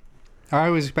 I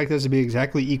always expect us to be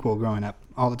exactly equal growing up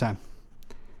all the time.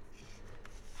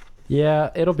 Yeah,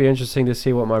 it'll be interesting to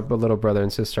see what my little brother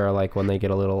and sister are like when they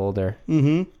get a little older,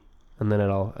 Mm-hmm. and then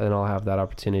I'll have that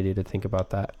opportunity to think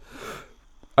about that.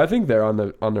 I think they're on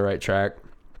the right track.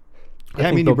 Yeah, I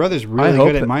think mean, your they'll- brother's I really hope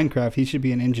good at that- Minecraft. He should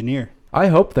be an engineer. I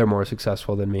hope they're more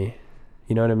successful than me.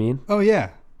 You know what I mean? Oh yeah,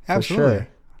 For absolutely. sure.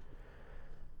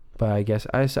 But I guess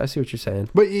I see what you're saying.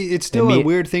 But it's still And a me-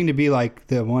 weird thing to be like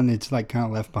the one that's like kind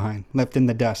of left behind, left in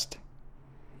the dust.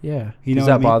 Yeah. You know Does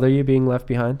what I that mean? bother you being left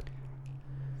behind?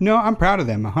 No, I'm proud of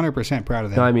them, 100% proud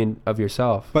of them. No, I mean of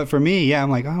yourself. But for me, yeah, I'm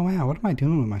like, oh wow, what am I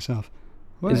doing with myself?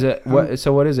 What? Is it I'm what?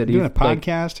 So what is it? doing a like,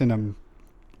 podcast, and I'm,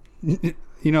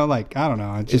 like I don't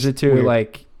know. It's is just it to weird.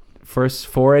 like first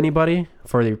for anybody,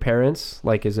 for your parents?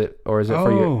 Like, is it or is it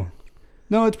for your?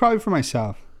 No, it's probably for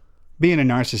myself. Being a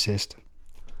narcissist,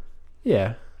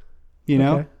 Yeah. you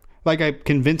know, Okay. like I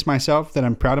convince myself that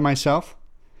I'm proud of myself,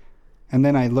 and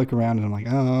then I look around and I'm like,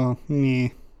 oh,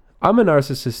 me. I'm a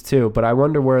narcissist too, but I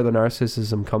wonder where the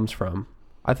narcissism comes from.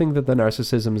 I think that the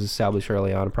narcissism is established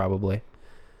early on, probably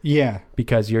Yeah.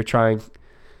 because you're trying.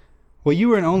 Well, you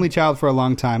were an only child for a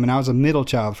long time, and I was a middle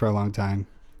child for a long time.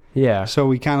 Yeah. So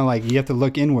we kind of like you have to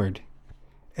look inward,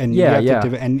 and Yeah, you have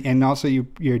yeah. to and also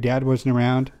your dad wasn't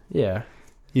around. Yeah.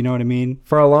 You know what I mean?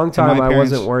 For a long time, my I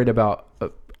wasn't parents- worried about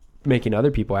making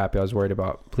other people happy. I was worried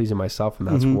about pleasing myself, and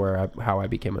that's Mhm. how I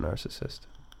became a narcissist.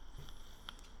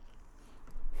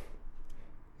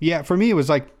 Yeah, for me it was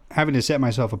like having to set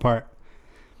myself apart.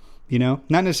 You know,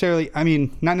 not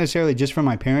necessarily just from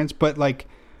my parents, but like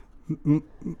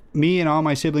me and all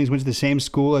my siblings went to the same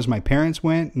school as my parents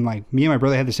went, and like me and my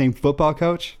brother had the same football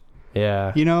coach.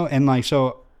 Yeah. You know, and like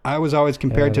so I was always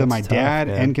compared to that's my tough, dad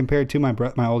man. and compared to my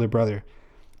older brother.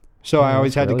 So Yeah, I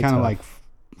always that's had to really kind of tough. like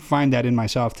find that in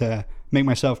myself to make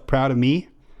myself proud of me,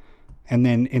 and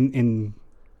then in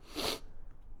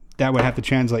that would have to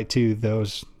translate to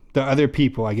the other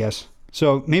people, I guess.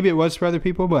 So maybe it was for other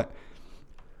people, but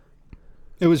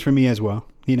it was for me as well,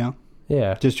 you know?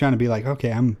 Yeah. Just trying to be like,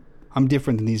 okay, I'm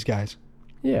different than these guys.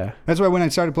 Yeah. That's why when I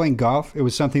started playing golf, it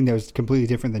was something that was completely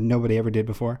different than nobody ever did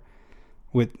before.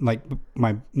 With like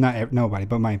nobody,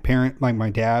 but my parent, like my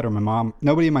dad or my mom,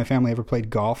 nobody in my family ever played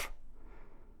golf.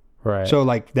 Right. So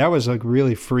like that was like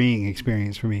really freeing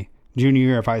experience for me. Junior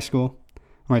year of high school,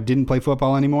 when I didn't play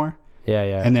football anymore, yeah,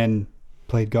 yeah. and then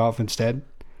played golf instead.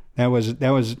 That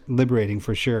was liberating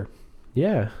for sure.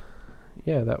 Yeah.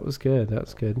 Yeah, that was good. That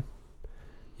was good.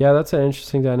 Yeah, that's an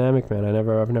interesting dynamic, man.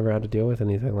 I've never had to deal with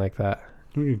anything like that.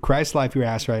 Christ life your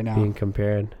ass right now. Being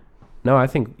compared. No, I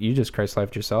think you just Christ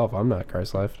lifed yourself. I'm not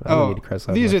Christ lifed. I don't need to Christ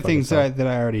life. These are things that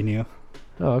I already knew.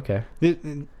 Oh, okay.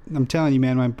 I'm telling you,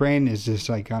 man, my brain is just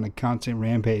like on a constant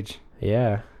rampage.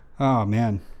 Yeah. Oh,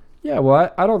 man. Yeah,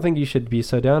 well, I don't think you should be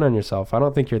so down on yourself. I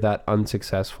don't think you're that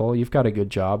unsuccessful. You've got a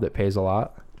good job that pays a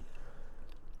lot.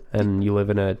 And you live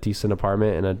in a decent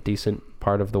apartment in a decent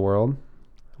part of the world.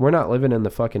 We're not living in the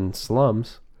fucking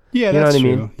slums. Yeah, you know that's what I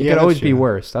mean? true. It could always be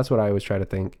worse. That's what I always try to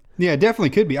think. Yeah, it definitely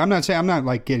could be. I'm not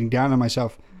like getting down on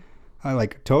myself. I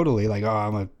like totally like,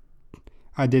 oh,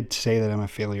 I did say that I'm a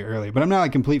failure earlier, but I'm not a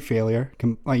complete failure.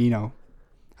 Like, you know,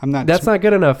 I'm not. That's not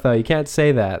good enough though. You can't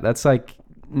say that. That's like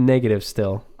negative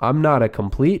still. I'm not a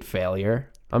complete failure.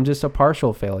 I'm just a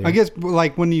partial failure. I guess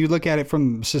like when you look at it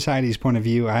from society's point of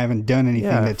view, I haven't done anything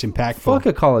that's impactful. Fuck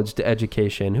a college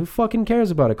education. Who fucking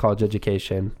cares about a college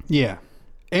education? Yeah.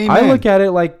 Amen. I look at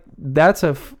it like that's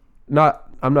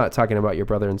I'm not talking about your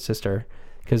brother and sister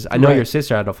because I know your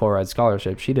sister had a full ride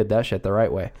scholarship. She did that shit the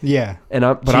right way. Yeah. And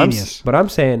I'm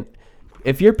saying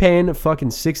if you're paying fucking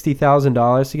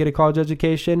 $60,000 to get a college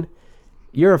education,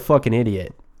 you're a fucking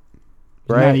idiot.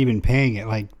 You're right? not even paying it,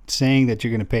 like saying that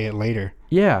you're going to pay it later.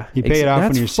 Yeah. You pay it off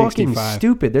when you're 65. That's fucking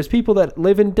stupid. There's people that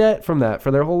live in debt from that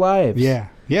for their whole lives. Yeah.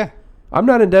 Yeah. I'm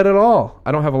not in debt at all.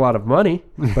 I don't have a lot of money,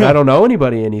 but I don't owe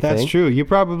anybody anything. That's true. You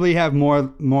probably have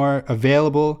more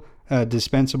available,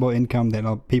 dispensable income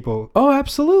than people. Oh,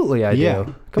 absolutely, I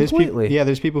do. Completely.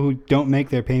 There's people who don't make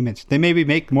their payments. They maybe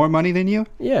make more money than you.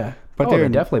 Yeah, but they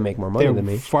definitely make more money than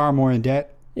me. Far more in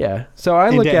debt. Yeah, so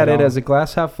I look at it as a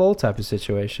glass half full type of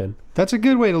situation. That's a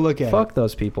good way to look at it. Fuck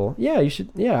those people. Yeah, you should.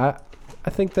 Yeah, I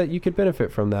think that you could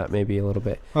benefit from that maybe a little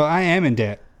bit. Well, I am in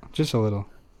debt, just a little.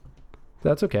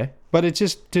 That's okay. But it's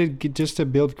just to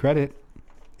build credit.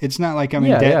 It's not like I'm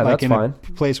in debt, like in a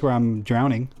place where I'm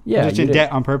drowning. Yeah, I'm just in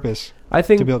debt on purpose. I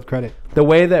think to build credit. The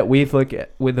way that with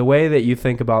the way that you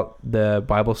think about the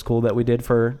Bible school that you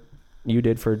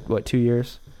did for what 2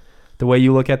 years, the way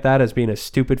you look at that as being a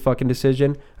stupid fucking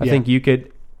decision, I think you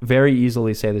could very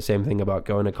easily say the same thing about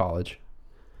going to college.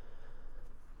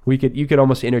 You could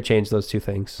almost interchange those two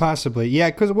things. Possibly,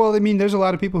 yeah. Because I mean, there's a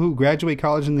lot of people who graduate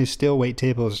college and they still wait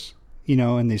tables. You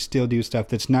know, and they still do stuff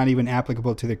that's not even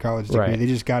applicable to their college degree. Right. They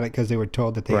just got it because they were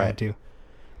told that they had to.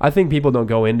 I think people don't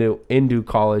go into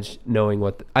college knowing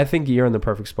what. I think you're in the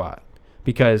perfect spot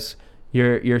because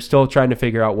you're still trying to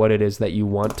figure out what it is that you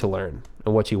want to learn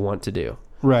and what you want to do.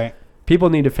 Right.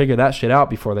 People need to figure that shit out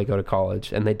before they go to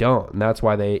college, and they don't. And that's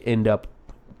why they end up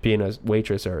being a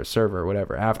waitress or a server or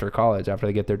whatever after college, after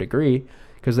they get their degree,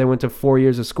 because they went to 4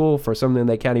 years of school for something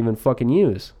they can't even fucking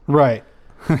use. Right.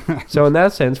 So in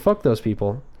that sense, fuck those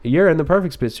people. You're in the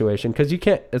perfect situation because you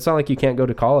can't. It's not like you can't go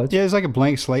to college. Yeah, it's like a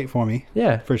blank slate for me.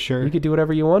 Yeah, for sure. You could do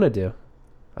whatever you want to do.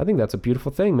 I think that's a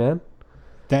beautiful thing, man.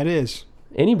 That is.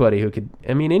 Anybody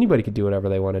could do whatever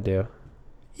they want to do.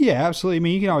 Yeah, absolutely. I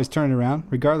mean, you can always turn it around,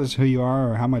 regardless of who you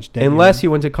are or how much debt. Unless you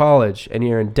went to college and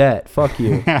you're in debt, fuck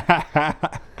you.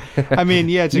 I mean,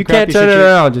 yeah, it's you can't turn it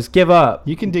around. Just give up.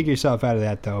 You can dig yourself out of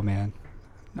that, though, man.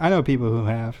 I know people who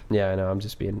have. Yeah, I know. I'm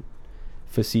just being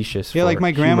facetious. Yeah, for like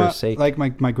my grandma, sake. like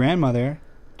my grandmother,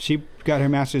 she got her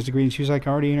master's degree and she was like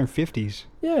already in her 50s.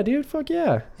 Yeah, dude. Fuck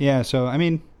yeah. Yeah, so I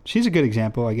mean, she's a good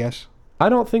example, I guess. I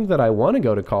don't think that I want to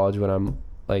go to college when I'm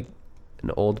like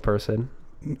an old person,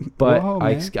 but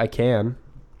I can.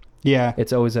 Yeah,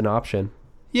 it's always an option.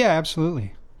 Yeah,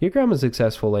 absolutely. Your grandma's a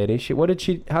successful lady.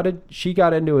 How did she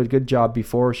got into a good job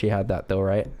before she had that though,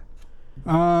 right?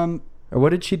 Or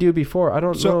what did she do before? I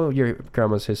don't know your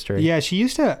grandma's history. Yeah,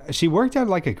 she worked at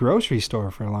like a grocery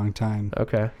store for a long time.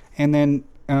 Okay. And then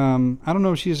I don't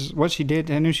know what she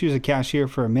did. I knew she was a cashier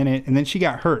for a minute, and then she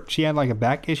got hurt. She had like a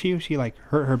back issue. She like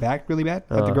hurt her back really bad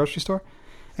at the grocery store,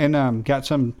 and got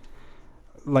some,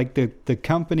 like the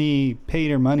company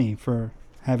paid her money for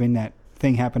having that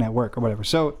thing happen at work or whatever.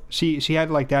 So she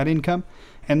had like that income,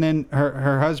 and then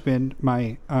her husband,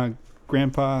 my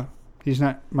grandpa, he's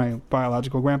not my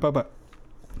biological grandpa, but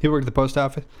he worked at the post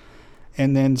office,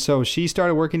 And then so she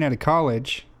started working at a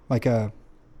college, like a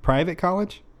private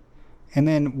college. And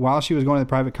then while she was going to the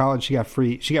private college, she got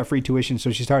free tuition.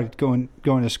 So she started going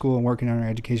to school and working on her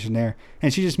education there.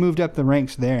 And she just moved up the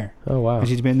ranks there. Oh wow. And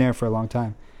she's been there for a long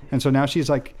time. And so now she's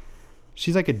like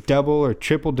a double or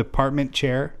triple department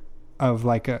chair of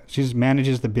she just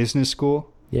manages the business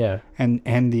school Yeah.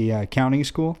 and the accounting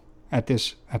school at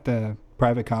the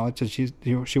private college that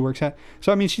she works at.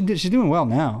 So I mean she's doing well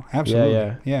now.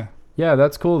 Absolutely. Yeah. Yeah,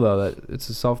 that's cool though. That it's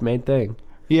a self-made thing.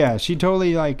 Yeah, she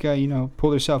totally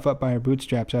pulled herself up by her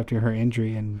bootstraps after her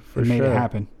injury and made it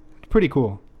happen. Pretty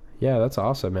cool. Yeah, that's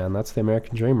awesome, man. That's the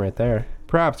American dream right there.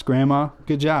 Props, Grandma.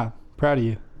 Good job. Proud of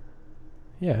you.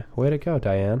 Yeah, way to go,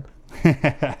 Diane.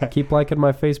 Keep liking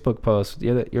my Facebook posts.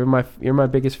 You're my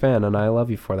biggest fan, and I love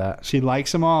you for that. She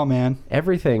likes them all, man.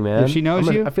 Everything, man. If she knows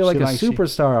you, I feel like she a likes you.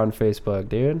 superstar on Facebook,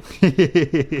 dude.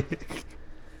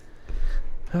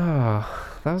 Oh,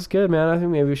 that was good, man. I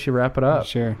think maybe we should wrap it up.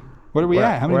 Sure. What are we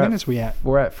at? How many minutes are we at?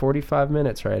 We're at 45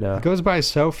 minutes right now. It goes by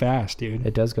so fast, dude.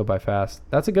 It does go by fast.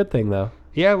 That's a good thing, though.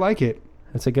 Yeah, I like it.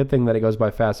 It's a good thing that it goes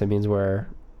by fast. It means we're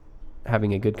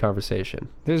having a good conversation.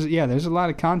 There's a lot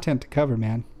of content to cover,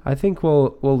 man. I think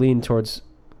we'll lean towards,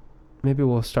 maybe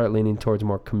we'll start leaning towards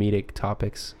more comedic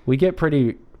topics. We get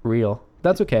pretty real.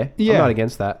 That's okay. Yeah. I'm not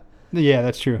against that. Yeah,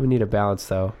 that's true. We need a balance,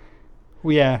 though.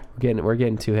 Well, yeah. We're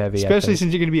getting too heavy. Especially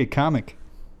since you're going to be a comic.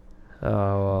 Oh,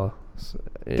 well.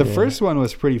 The first one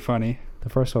was pretty funny. The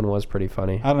first one was pretty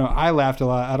funny. I don't know. I laughed a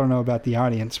lot. I don't know about the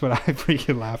audience, but I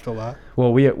freaking laughed a lot.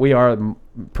 Well, we are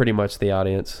pretty much the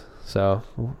audience, so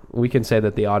we can say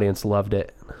that the audience loved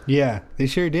it. Yeah, they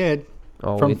sure did.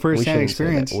 Oh, From first-hand shouldn't say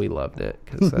experience. that we loved it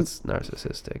because that's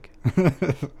narcissistic.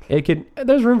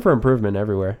 There's room for improvement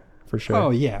everywhere, for sure. Oh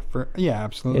yeah,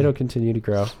 absolutely. It'll continue to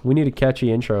grow. We need a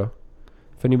catchy intro.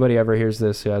 If anybody ever hears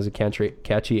this who has a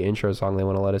catchy intro song they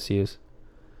want to let us use.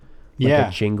 Like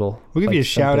a jingle. We'll give you a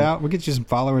shout out. We'll get you some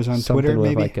followers on Twitter,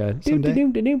 maybe. Like a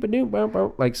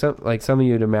like something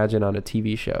you'd imagine on a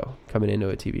TV show, coming into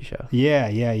a TV show.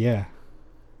 Yeah.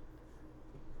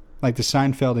 Like the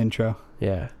Seinfeld intro.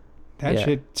 Yeah. That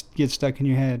should get stuck in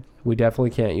your head. We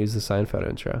definitely can't use the Seinfeld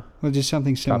intro. Well, just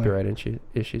something similar. Copyright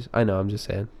issues. I know, I'm just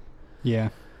saying. Yeah.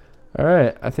 All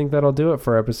right. I think that'll do it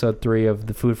for episode 3 of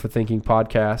the Food for Thinking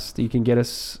podcast. You can get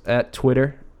us at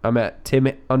Twitter. I'm at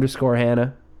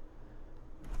Tim_Hanna.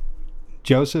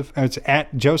 Joseph, it's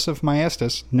at Joseph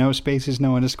Maestas. No spaces,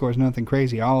 no underscores, nothing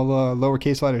crazy. All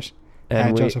lowercase letters.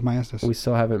 And Joseph Maestas. We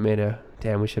still haven't made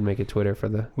we should make a Twitter for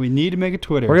the... We need to make a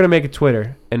Twitter. We're going to make a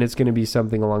Twitter, and it's going to be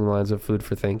something along the lines of Food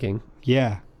for Thinking.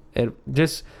 Yeah.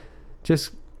 Just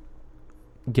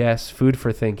guess Food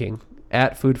for Thinking.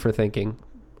 At Food for Thinking.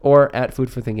 Or at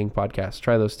Food for Thinking podcast.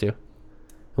 Try those two. And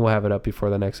we'll have it up before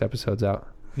the next episode's out.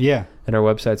 Yeah. And our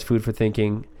website's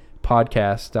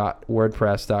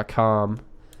foodforthinkingpodcast.wordpress.com.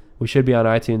 We should be on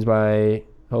iTunes by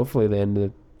hopefully the end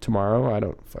of tomorrow. I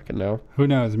don't fucking know. Who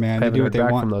knows, man? I haven't They do what heard they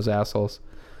back want. from those assholes.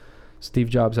 Steve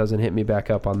Jobs hasn't hit me back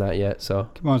up on that yet, so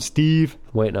Come on, Steve.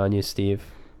 waiting on you, Steve.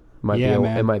 Man.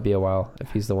 It might be a while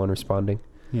if he's the one responding.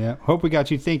 Yeah. Hope we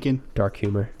got you thinking. Dark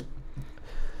humor.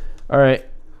 All right.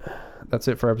 That's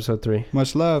it for episode 3.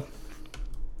 Much love.